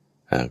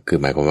คือ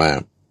หมายความว่า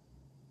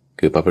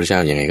คือพระพุทธเจ้า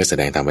ยังไงก็แส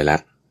ดงธรรมไว้ละ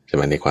ใช่ไห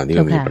มในความที่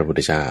มีพระพุท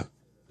ธเจ้า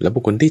แล้วบุ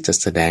คคลที่จะ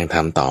แสดงธร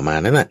รมต่อมา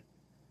นั้นน่ะ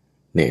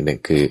เนี่ย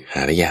คือห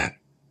าได้ยาก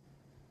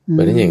เห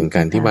มือนอย่างก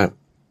ารที่ว่า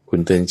คุณ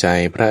เตือนใจ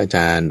พระอาจ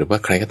ารย์หรือว่า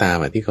ใครก็ตาม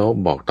ที่เขา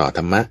บอกต่อธ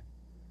รรมะ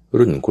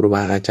รุ่นครูบ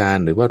าอาจาร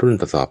ย์หรือว่ารุ่น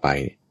ต่อไป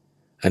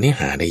อันนี้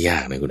หาได้ยา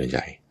กนะคุณเตือนใจ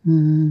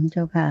เ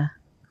จ้าค่ะ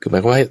คือหมา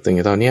ยความว่าอย่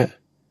างตอนเนี้ย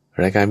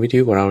รายการวิท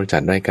ยุของเราจั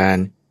ดรายการ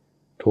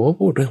โถ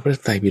พูดเรื่องพระ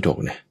ไตรปิฎก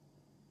เนี่ย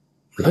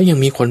แล้วยัง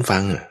มีคนฟั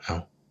ง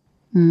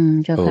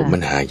เจ้าค่ะมั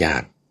นหายา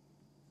ก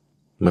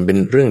มันเป็น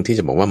เรื่องที่จ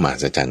ะบอกว่ามหั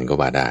ศจรรย์ก็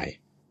ว่าได้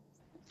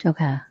เจ้า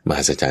ค่ะม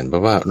หัศจรรย์เพรา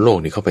ะว่าโลก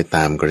นี้เข้าไปต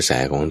ามกระแส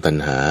ของตัณ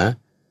หา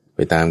ไป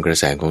ตามกระ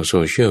แสของโซ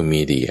เชียล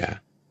มีเดีย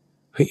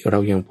เฮ้ยเรา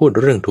ยังพูด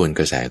เรื่องทวน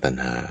กระแสตัณ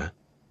หา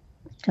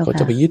เขา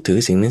จะไปยึดถือ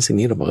สิ่งนั้นสิ่ง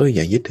นี้เราบอกอ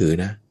ย่ายึดถือ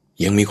นะ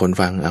ยังมีคน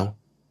ฟัง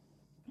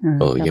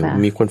ยัง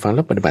มีคนฟังแ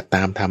ล้วปฏิบัติต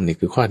ามธรรมนี่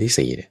คือข้อ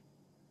ที่4เนี่ย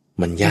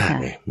มันยาก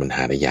ไงมันห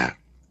าได้ยาก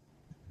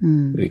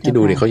หรือที่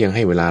ดูเนี่ยเขายังใ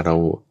ห้เวลาเรา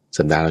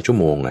สัปดาห์ละชั่ว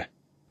โมงเลย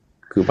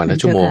คือวันละ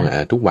ชั่วโมง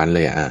ทุกวันเล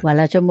ยวัน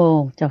ละชั่วโมง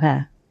เจ้าค่ะ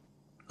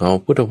เอา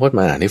พุทธพจน์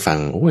มาอ่านให้ฟัง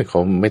โอ้ยเขา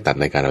ไม่ตัด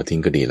รายการเราทิ้ง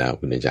ก็ดีแล้ว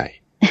คุณใจ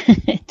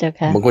เจ้า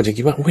ค่ะบางคนจะ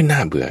คิดว่าโอ้ยน่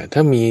าเบื่อถ้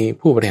ามี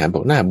ผู้บริหารบ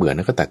อกน่าเบื่อน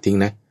ะก็ตัดทิ้ง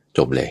นะจ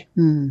บเลย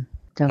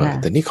เจ้าค่ะ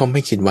แต่นี่เขาไ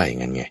ม่คิดว่าอย่า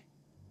งนั้นไง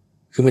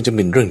คือมันจะเ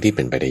ป็นเรื่องที่เ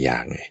ป็นไปได้ยา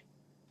กไง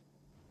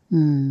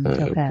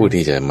ผู้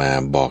ที่จะมา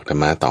บอกธร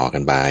รมะต่อกั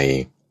นไป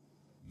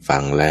ฟั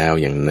งแล้ว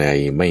อย่างใน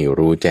ไม่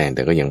รู้แจ้งแ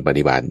ต่ก็ยังป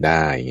ฏิบัติไ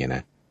ด้อย่างเงี้ยน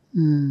ะ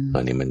ตอ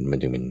นนี้มัน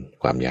จึงเป็น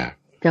ความยาก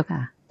เจ้าค่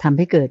ะทำใ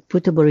ห้เกิดพุ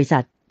ทธบริษั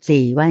ท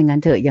4ว่าอย่างนั้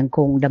นเถอะยังค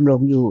งดำร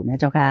งอยู่นะ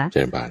เจ้าค่ะเจ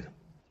ริญบาน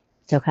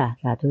เจ้าค่ะ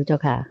สาธุเจ้า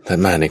ค่ะถัด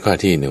มาในข้อ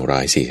ที่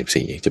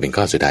144จะเป็น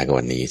ข้อสุดท้ายของ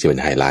วันนี้จะเป็น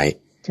ไฮไลท์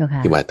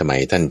ที่ว่าทำไม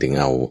ท่านถึง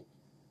เอา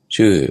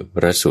ชื่อพ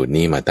ระสูตร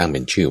นี้มาตั้งเป็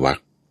นชื่อวรรค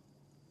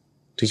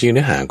จริงๆเ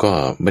นื้อหาก็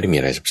ไม่ได้มี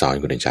อะไรซับซ้อน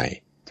คุณใจ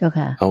เจ้า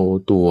ค่ะเอา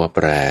ตัวแป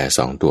ร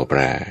2ตัวแปร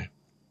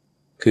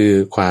คือ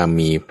ความ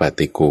มีป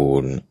ฏิกู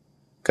ล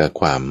กับ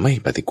ความไม่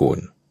ปฏิกูล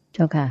เ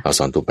จ้าค่ะเอา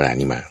2ตัวแปร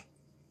นี้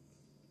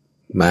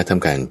มาท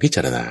ำการพิจ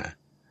ารณา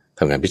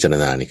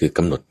นี่คือก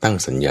ำหนดตั้ง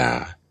สัญญา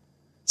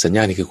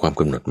นี่คือความ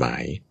กำหนดหมา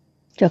ย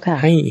เจ้าค่ะ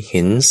ให้เ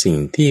ห็นสิ่ง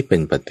ที่เป็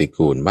นปฏิ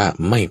กูลว่า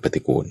ไม่ป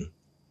ฏิกูล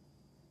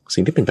สิ่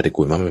งที่เป็นปฏิ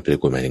กูลว่าไม่ปฏิ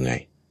กูลหมายถึงไง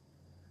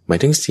หมาย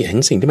ถึงเห็น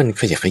สิ่งที่มัน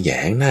ขยะแขย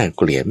งน่าเ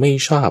กลียดไม่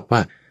ชอบว่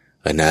า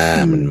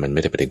มันไ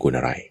ม่ได้ปฏิกูล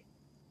อะไร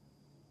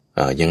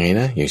ยังไง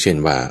นะอย่างเช่น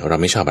ว่าเรา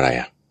ไม่ชอบอะไร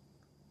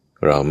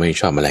เราไม่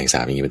ชอบแมลงส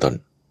าบอย่างนี้เป็นต้น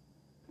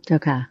เจ้า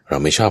ค่ะเรา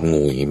ไม่ชอบ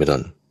งูอย่างนี้เป็นต้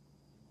น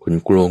คุณ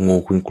กลัวงู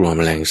คุณกลัวแ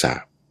มลงสา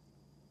บ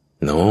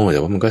แต่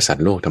ว่ามันก็สัต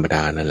ว์โลกธรรมด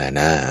านั่นแหละ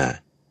นะ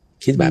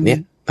คิดแบบเนี้ย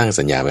ตั้ง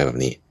สัญญาไว้แบบ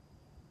นี้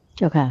เ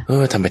จ้าค่ะ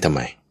ทำไปทำไ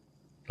ม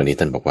วันนี้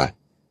ท่านบอกว่า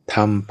ท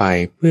ำไป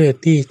เพื่อ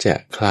ที่จะ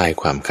คลาย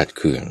ความขัดเ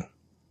คือง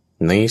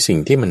ในสิ่ง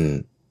ที่มัน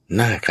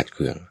น่าขัดเ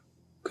คือง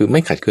คือไม่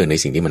ขัดเคืองใน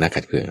สิ่งที่มันน่า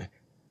ขัดเคือง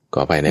ก่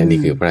อไปนะนี่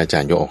คือพระอาจา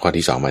รย์ยกข้อ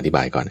ที่2มาอธิบ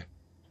ายก่อน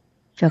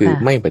คือ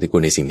ไม่ปฏิกู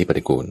ลในสิ่งที่ป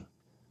ฏิกูล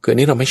คืออัน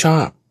นี้เราไม่ชอ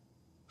บ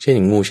เช่นอ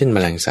ย่างงูเช่นแม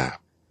ลงสาบ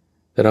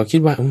แต่เราคิด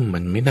ว่ามั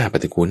นไม่น่าป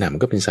ฏิกูลมั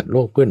นก็เป็นสัตว์โล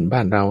กเพื่อนบ้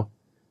านเรา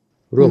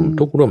ร่วม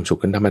ทุกข์ร่วมสุข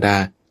กันธรรมดา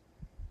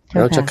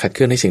เราจะขัดเ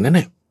คืองในสิ่งนั้นเ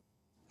นี่ย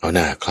เอาห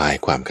น้าคลาย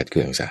ความขัดเ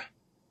คืองซะ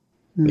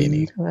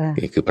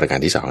นี่คือประการ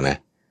ที่2นะ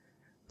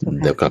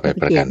เดี๋ยวกลับไป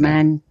ประกันมั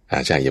น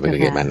ใช่อย่าไปเก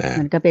ลียดมัน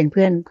มันก็เป็นเ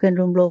พื่อน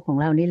ร่วมโลกของ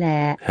เรานี่แหละ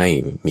ให้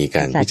มีก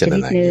ารพิจาร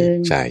ณา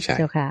ใช่ใช่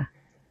เจ้าค่ะ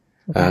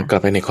กลับ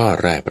ไปในข้อ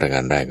แรกประกา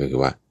รแรกก็คือ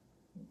ว่า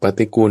ป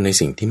ฏิกูลใน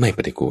สิ่งที่ไม่ป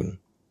ฏิกูล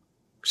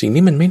สิ่ง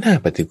นี้มันไม่น่า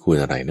ปฏิกูล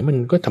อะไรนะมัน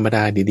ก็ธรรมด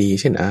าดีๆ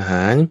เช่นอาห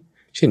าร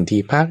เช่น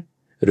ที่พัก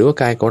หรือว่า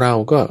กายของเรา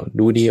ก็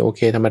ดูดีโอเค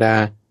ธรรมดา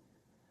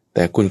แ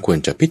ต่คุณควร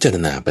จะพิจาร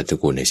ณาปฏิ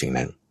กูลในสิ่ง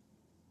นั้น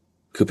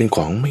คือเป็นข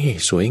องไม่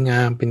สวยง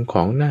ามเป็นข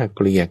องน่าเ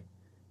กลียด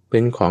เป็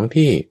นของ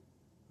ที่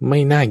ไม่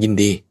น่ายิน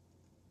ดี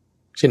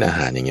เช่นอาห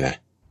ารอย่างนี้นะ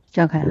เ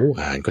จ้าค่ะ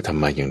อาหารก็ท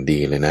ำมาอย่างดี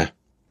เลยนะ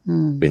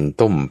เป็น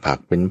ต้มผัก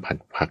เป็นผัด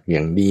ผักอย่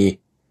างดี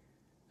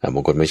บ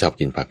างคนไม่ชอบ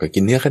กินผักก็กิ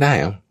นเนื้อก็ได้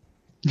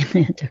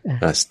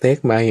สเต็ก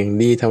มาอย่าง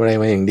ดีทำอะไร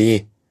มาอย่างดี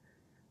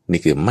นี่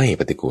คือไม่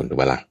ปฏิกูลถูก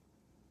ปะล่ะ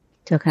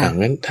เจ้าค่ะ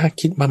งั้นถ้า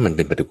คิดว่ามันเ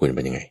ป็นปฏิกูลเ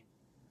ป็นยังไง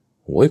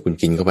โอ้ยคุณ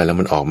กินเข้าไปแล้ว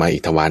มันออกมาอี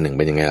กทวารหนึ่ง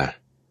เป็นยังไงล่ะ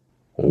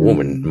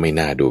มันไม่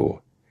น่าดู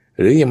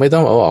หรือยังไม่ต้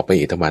องเอาออกไป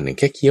อีกทวารหนึ่ง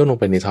แค่เคี้ยวลง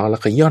ไปในท้องแล้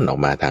วก็ย่อนออก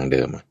มาทางเ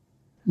ดิม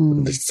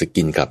จะ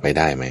กินกลับไปไ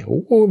ด้ไหม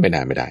ไม่ไ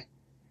ด้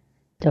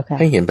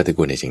ให้เห็นปฏิ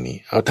กูลในสิ่งนี้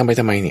เอาทำไ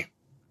มเนี่ย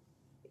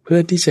เพื่อ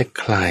ที่จะ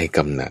คลายก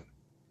ำหนัด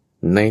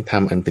ในธรร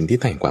มอันเป็นที่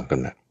ตั้งแห่งความก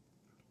ำหนัด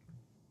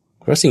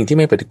เพราะสิ่งที่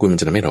ไม่ปฏิกูลมัน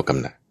จะทำให้เราก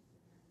ำหนัด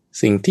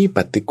สิ่งที่ป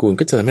ฏิกูล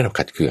ก็จะทำให้เรา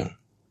ขัดเคือง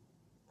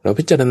เรา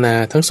พิจารณา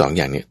ทั้งสองอ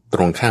ย่างเนี่ยต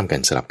รงข้ามกัน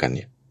สลับกันเ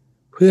นี่ย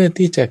เพื่อ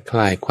ที่จะคล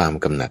ายความ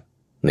กำหนัด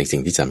ในสิ่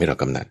งที่จะทำให้เรา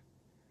กำหนัด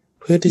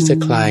เพื่อที่จะ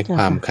คลายค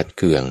วามขัดเ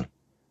คือง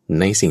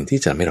ในสิ่งที่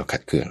จะทำให้เราขั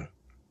ดเคือง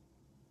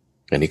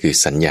อันนี้คือ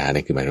สัญญาเ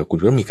นี่ยคือหมายว่าคุณ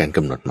ต้องมีการก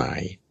ำหนดหมา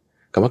ย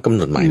คำว่ากำห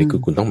นดหมายนี่คื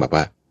อคุณต้องแบบ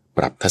ว่าป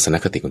รับทัศน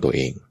คติของตัวเ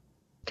อง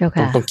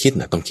ต้องคิด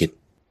ต้อ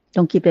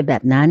งคิดไปแบ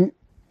บนั้น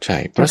ใช่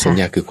เพราะสัญ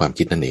ญาคือความ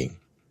คิดนั่นเอง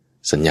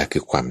สัญญาคื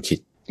อความคิด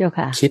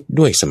คิด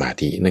ด้วยสมา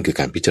ธินั่นคือ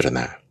การพิจารณ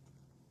า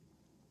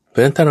เพรา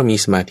ะฉะนั้นถ้าเรามี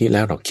สมาธิแ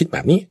ล้วเราคิดแบ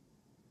บนี้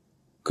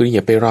คืออย่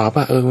าไปรอ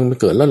ว่ามัน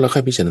เกิดแล้วเราค่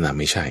อยพิจารณา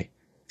ไม่ใช่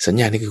สัญ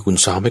ญานี่คือคุณ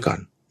ซ้อมไว้ก่อน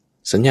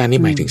สัญญานี่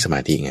หมายถึงสมา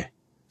ธิไง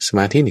สม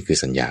าธินี่คือ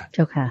สัญญา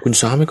คุณ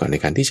ซ้อมไว้ก่อนใน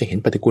การที่จะเห็น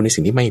ปฏิกูลใน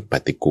สิ่งที่ไม่ป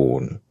ฏิกู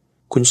ล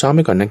คุณซ้อมไ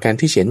ว้ก่อนในการ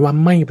ที่เห็นว่า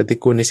ไม่ปฏิ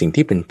กูลในสิ่ง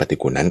ที่เป็นปฏิ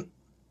กูลนั้น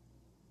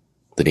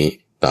ตัวนี้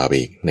ต่อไป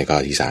อีกในข้อ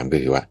ที่3ก็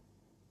คือว่า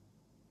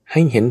ใ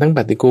ห้เห็นทั้งป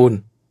ฏิกูล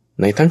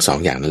ในทั้งสอง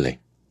อย่างนั่นเลย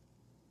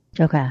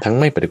ทั้ง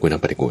ไม่ปฏิกูลทั้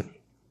งปฏิกูล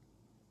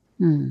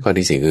ข้อ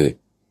ที่4คือ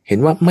เห็น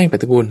ว่าไม่ป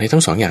ฏิกูลในทั้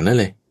งสองอย่างนั่น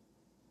เลย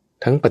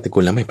ทั้งปฏิกู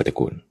ลและไม่ปฏิ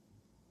กูล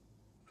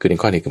คือใน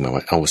ข้อนี้คือหมาย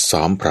ว่าเอา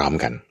ซ้อมพร้อม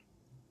กัน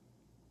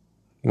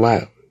ว่า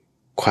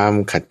ความ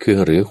ขัดเคือง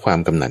หรือความ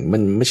กำหนัดมั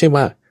นไม่ใช่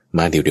ว่าม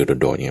าเดี่ยว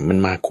ๆโดดๆเนี่ยมัน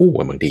มาคู่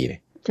กันบางทีเนี่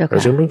ยเรา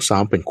จึงต้องซ้อ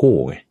มเป็นคู่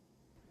ไง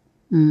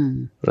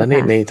แล้ว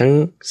ในทั้ง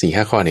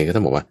 4-5 ข้อนี้ก็ต้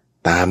องบอกว่า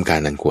ตามการ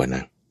นั้นควรน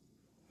ะ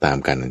ตาม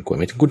การนั้นควร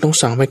ไม่ถึงคุณต้อง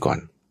ซ้อมไว้ก่อน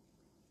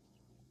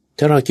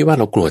ถ้าเราคิดว่า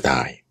เรากลัวต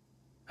าย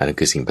อันนั้น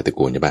คือสิ่งปฏิ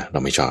กูลใช่ปะเรา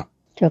ไม่ชอบ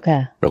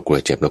เรากลัว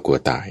เจ็บเรากลัว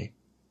ตาย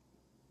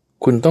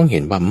คุณต้องเห็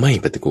นว่าไม่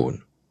ปฏิกูล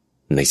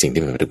ในสิ่งที่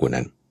เป็นปฏิกูล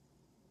นั้น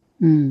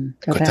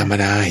ก็ธรรม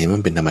ดาเห็นมั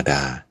นเป็นธรรมด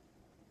า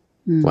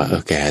ว่า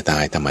แก่ตา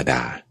ยธรรมด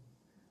า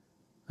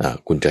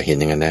คุณจะเห็น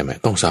อย่างนั้นได้ไหม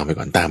ต้องซ้อมไป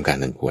ก่อนตามการ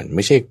นั้นควรไ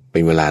ม่ใช่เป็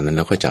นเวลานั้นแ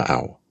ล้วก็จะเอา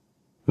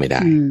ไม่ไ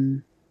ด้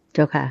เ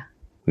จ้าค่ะ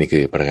นี่คื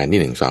อประการที่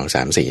1 2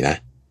 3 4นะ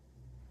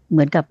เห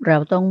มือนกับเรา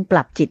ต้องป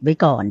รับจิตไว้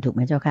ก่อนถูกไห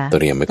มเจ้าค่ะเต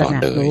รียมไว้ก่อน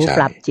เลยใช่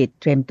ปรับจิต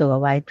เตรียมตัว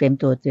ไว้เตรียม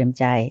ตัวเตรียม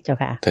ใจเจ้า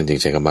ค่ะท่านจึง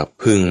ใช้คำว่า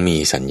พึงมี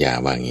สัญญา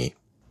ว่างี้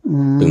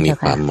พึงมี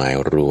ความหมาย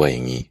รู้ว่าอย่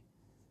างนี้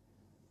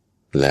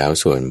แล้ว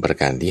ส่วนประ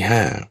การที่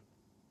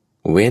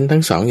5เว้นทั้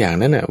ง2อย่าง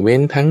นั้นน่ะเว้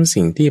นทั้ง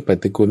สิ่งที่ป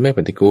ฏิกูลไม่ป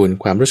ฏิกูล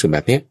ความรู้สึกแบ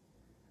บนี้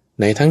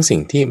ในทั้งสิ่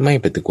งที่ไม่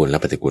ปฏิกูลและ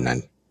ปฏิกูลนั้น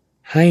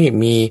ให้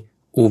มี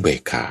อุเบ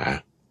กขา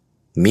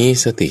มี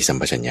สติสัม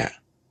ปชัญญะ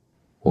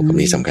คำ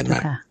นี้สำคัญมา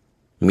ก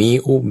มี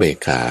อุเบก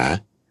ขา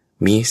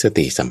มีส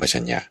ติสัมปชั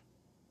ญญะ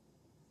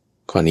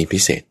ข้อนี้พิ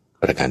เศษ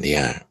ประการที่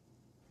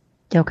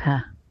5เจ้าค่ะ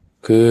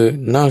คือ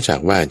นอกจาก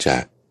ว่าจะ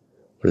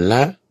ล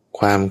ะ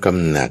ความก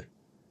ำหนัด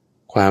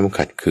ความ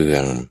ขัดเคือ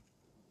ง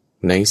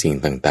ในสิ่ง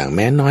ต่างๆแ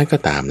ม้น้อยก็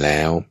ตามแ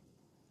ล้ว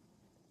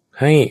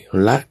ให้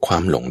ละควา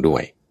มหลงด้ว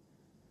ย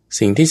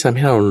สิ่งที่ทำใ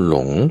ห้เราหล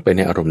งไปใน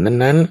อารมณ์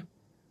นั้น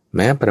ๆแ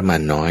ม้ประมา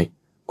ณน้อย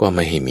ก็ไ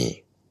ม่ให้มี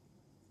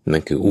นั่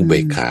นคืออุเบ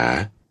กขา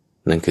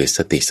นั่นคือส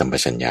ติสัมป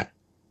ชัญญะ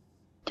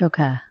เจ้า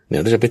ค่ะเดี๋ย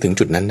วเราจะไปถึง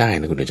จุดนั้นได้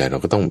นะคุณใจเรา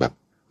ก็ต้องแบบ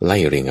ไล่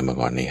เรียงกันมา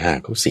ก่อนใน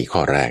4 ข้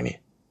อแรกนี่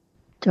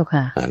เจ้า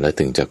ค่ะแล้ว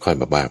ถึงจะค่อย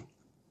แบบว่า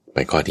ไป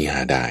ข้อที่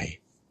5ได้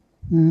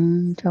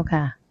เจ้า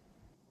ค่ะ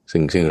ซึ่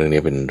งเรื่อง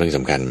นี้เป็นเรื่องส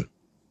ำคัญ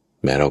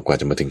แม้เรากว่า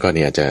จะมาถึงข้อ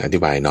นี้อาจจะอธิ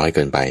บายน้อยเ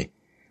กินไป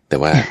แต่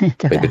ว่า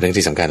เป็นเรื่อง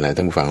ที่สำคัญแล้ว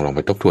ท่านผู้ฟังลองไป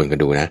ทบทวนกัน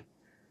ดูนะ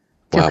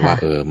ว่า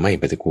ไม่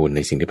ปฏิกูลใน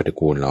สิ่งที่ปฏิ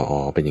กูลเรา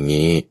เป็นอย่าง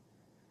นี้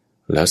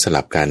แล้วส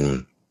ลับกัน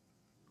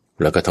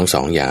แล้วก็ทั้ง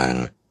2อย่าง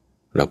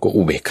เราก็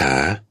อุเบกขา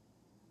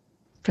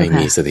ให้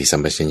มีสติสั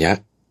มปชัญญะ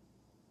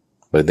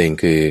ประเด็น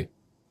คือ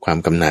ความ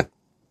กำหนัด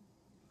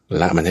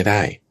ละมันให้ไ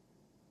ด้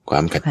ควา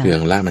มขัดเคือง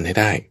ละมันให้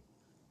ได้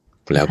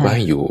แล้วก็ใ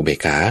ห้อยู่อุเบก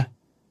ขา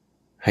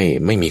ให้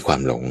ไม่มีควา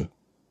มหลง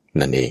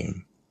นั่นเอง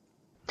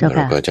เร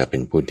าก็จะเป็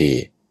นผู้ที่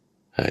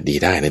ดี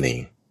ได้นั่นเอง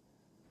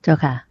เจ้า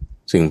ค่ะ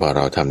ซึ่งพอเ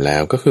ราทำแล้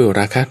วก็คือ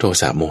ราคะโท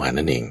สะโมหะ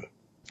นั่นเอง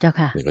เจ้า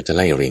ค่ะนี่ก็จะไ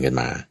ล่เรียงกัน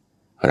มา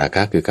ราค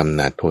ะคือกำห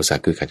นัดโทสะ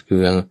คือขัดเ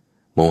คือง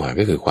โมหะ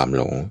ก็คือความห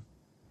ลง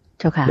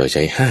เจ้าค่ะโดยใ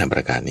ช้5ป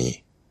ระการนี้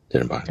เจ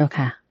ริญพรเจ้า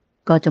ค่ะ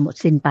ก็จะหมด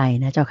สิ้นไป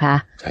นะเจ้าค่ะ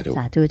ส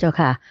าธุเจ้า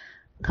ค่ะ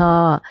ข้อ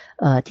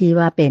ที่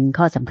ว่าเป็น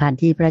ข้อสำคัญ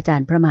ที่พระอาจา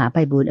รย์พระมหาไพ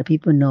บูลย์อภิ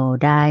ปุโน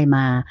ได้ม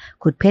า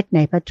ขุดเพชรใน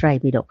พระไตร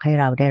ปิฎกให้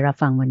เราได้รับ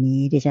ฟังวัน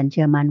นี้ดิฉันเ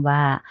ชื่อมั่นว่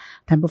า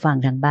ท่านผู้ฟัง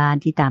ทางบ้าน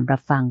ที่ตามรั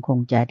บฟังคง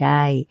จะไ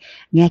ด้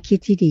แง่คิด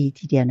ที่ดี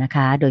ทีเดียวนะค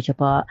ะโดยเฉ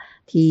พาะ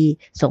ที่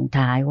ส่ง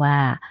ท้ายว่า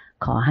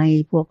ขอให้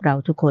พวกเรา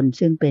ทุกคน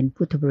ซึ่งเป็น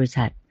พุทธบริ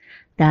ษัท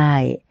ได้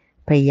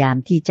พยายาม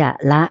ที่จะ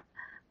ละ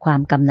ควา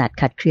มกำหนัด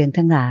ขัดเคือง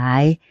ทั้งหลา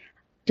ย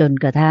จน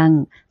กระทั่ง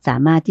สา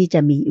มารถที่จะ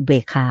มีอุเบ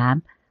กขา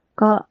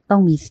ก็ต้อ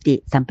งมีสติ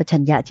สัมปชั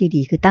ญญะที่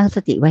ดีคือตั้งส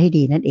ติไว้ให้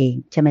ดีนั่นเอง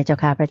ใช่ไหมเจ้า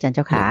ค่ะพระอาจารย์เ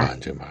จ้าค่ะ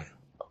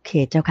โอเค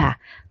เจ้าค่ะ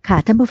ค่ะ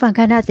ท่านผู้ฟัง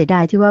ค่ะน่าเสียดา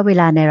ยที่ว่าเว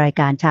ลาในราย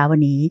การเช้าวั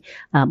นนี้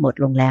หมด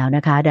ลงแล้วน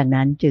ะคะดัง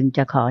นั้นจึงจ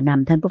ะขอน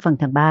ำท่านผู้ฟัง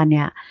ทางบ้านเ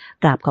นี่ย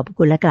กราบขอบพระ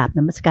คุณและกราบน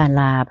มัสการ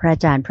ลาพระอา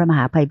จารย์พระมห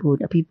าไพบูล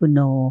ย์อภิปุโน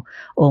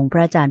องค์พร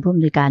ะอาจารย์ผู้อ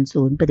ำนวยการ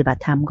ศูนย์ปฏิบั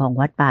ติธรรมของ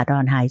วัดป่าดอ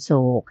นหายโศ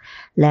ก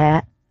และ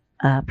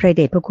พระเ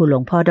ดชพระคุณหลว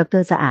งพ่อด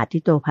ร.สะอาดทิ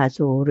โตภาโส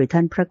หรือท่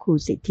านพระครู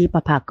สิทธิปร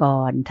ะภาก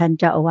รท่าน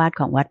เจ้าอาวาส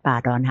ของวัดป่า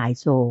ดอนหาย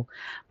โศก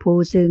ผู้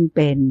ซึ่งเ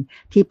ป็น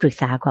ที่ปรึก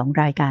ษาของ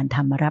รายการธ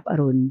รรมรับอ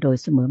รุณโดย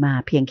เสมอมา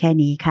เพียงแค่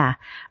นี้ค่ะ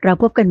เรา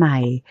พบกันใหม่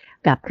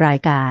กับราย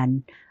การ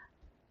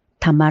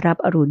ธรรมรับ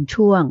อรุณ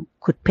ช่วง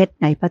ขุดเพชร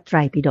ในพระไตร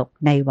ปิฎก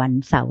ในวัน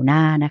เสาร์หน้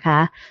านะคะ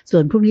ส่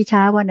วนพรุ่งนี้เช้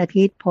าวันอา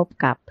ทิตย์พบ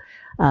กับ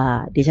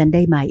ดิฉันไ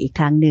ด้มาอีก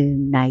ครั้งหนึ่ง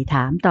ในถ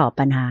ามตอบ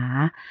ปัญหา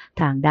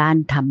ทางด้าน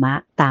ธรรมะ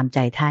ตามใจ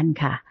ท่าน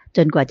ค่ะจ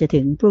นกว่าจะ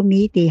ถึงพรุ่ง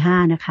นี้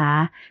 5:00 นนะคะ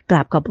กร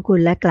าบขอบพระคุ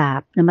ณและกรา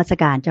บนมัส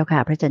การเจ้าค่ะ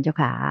พระอาจารย์เจ้า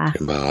ค่ะเจ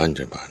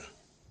ริญพร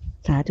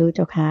สาธุเ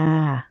จ้าค่ะ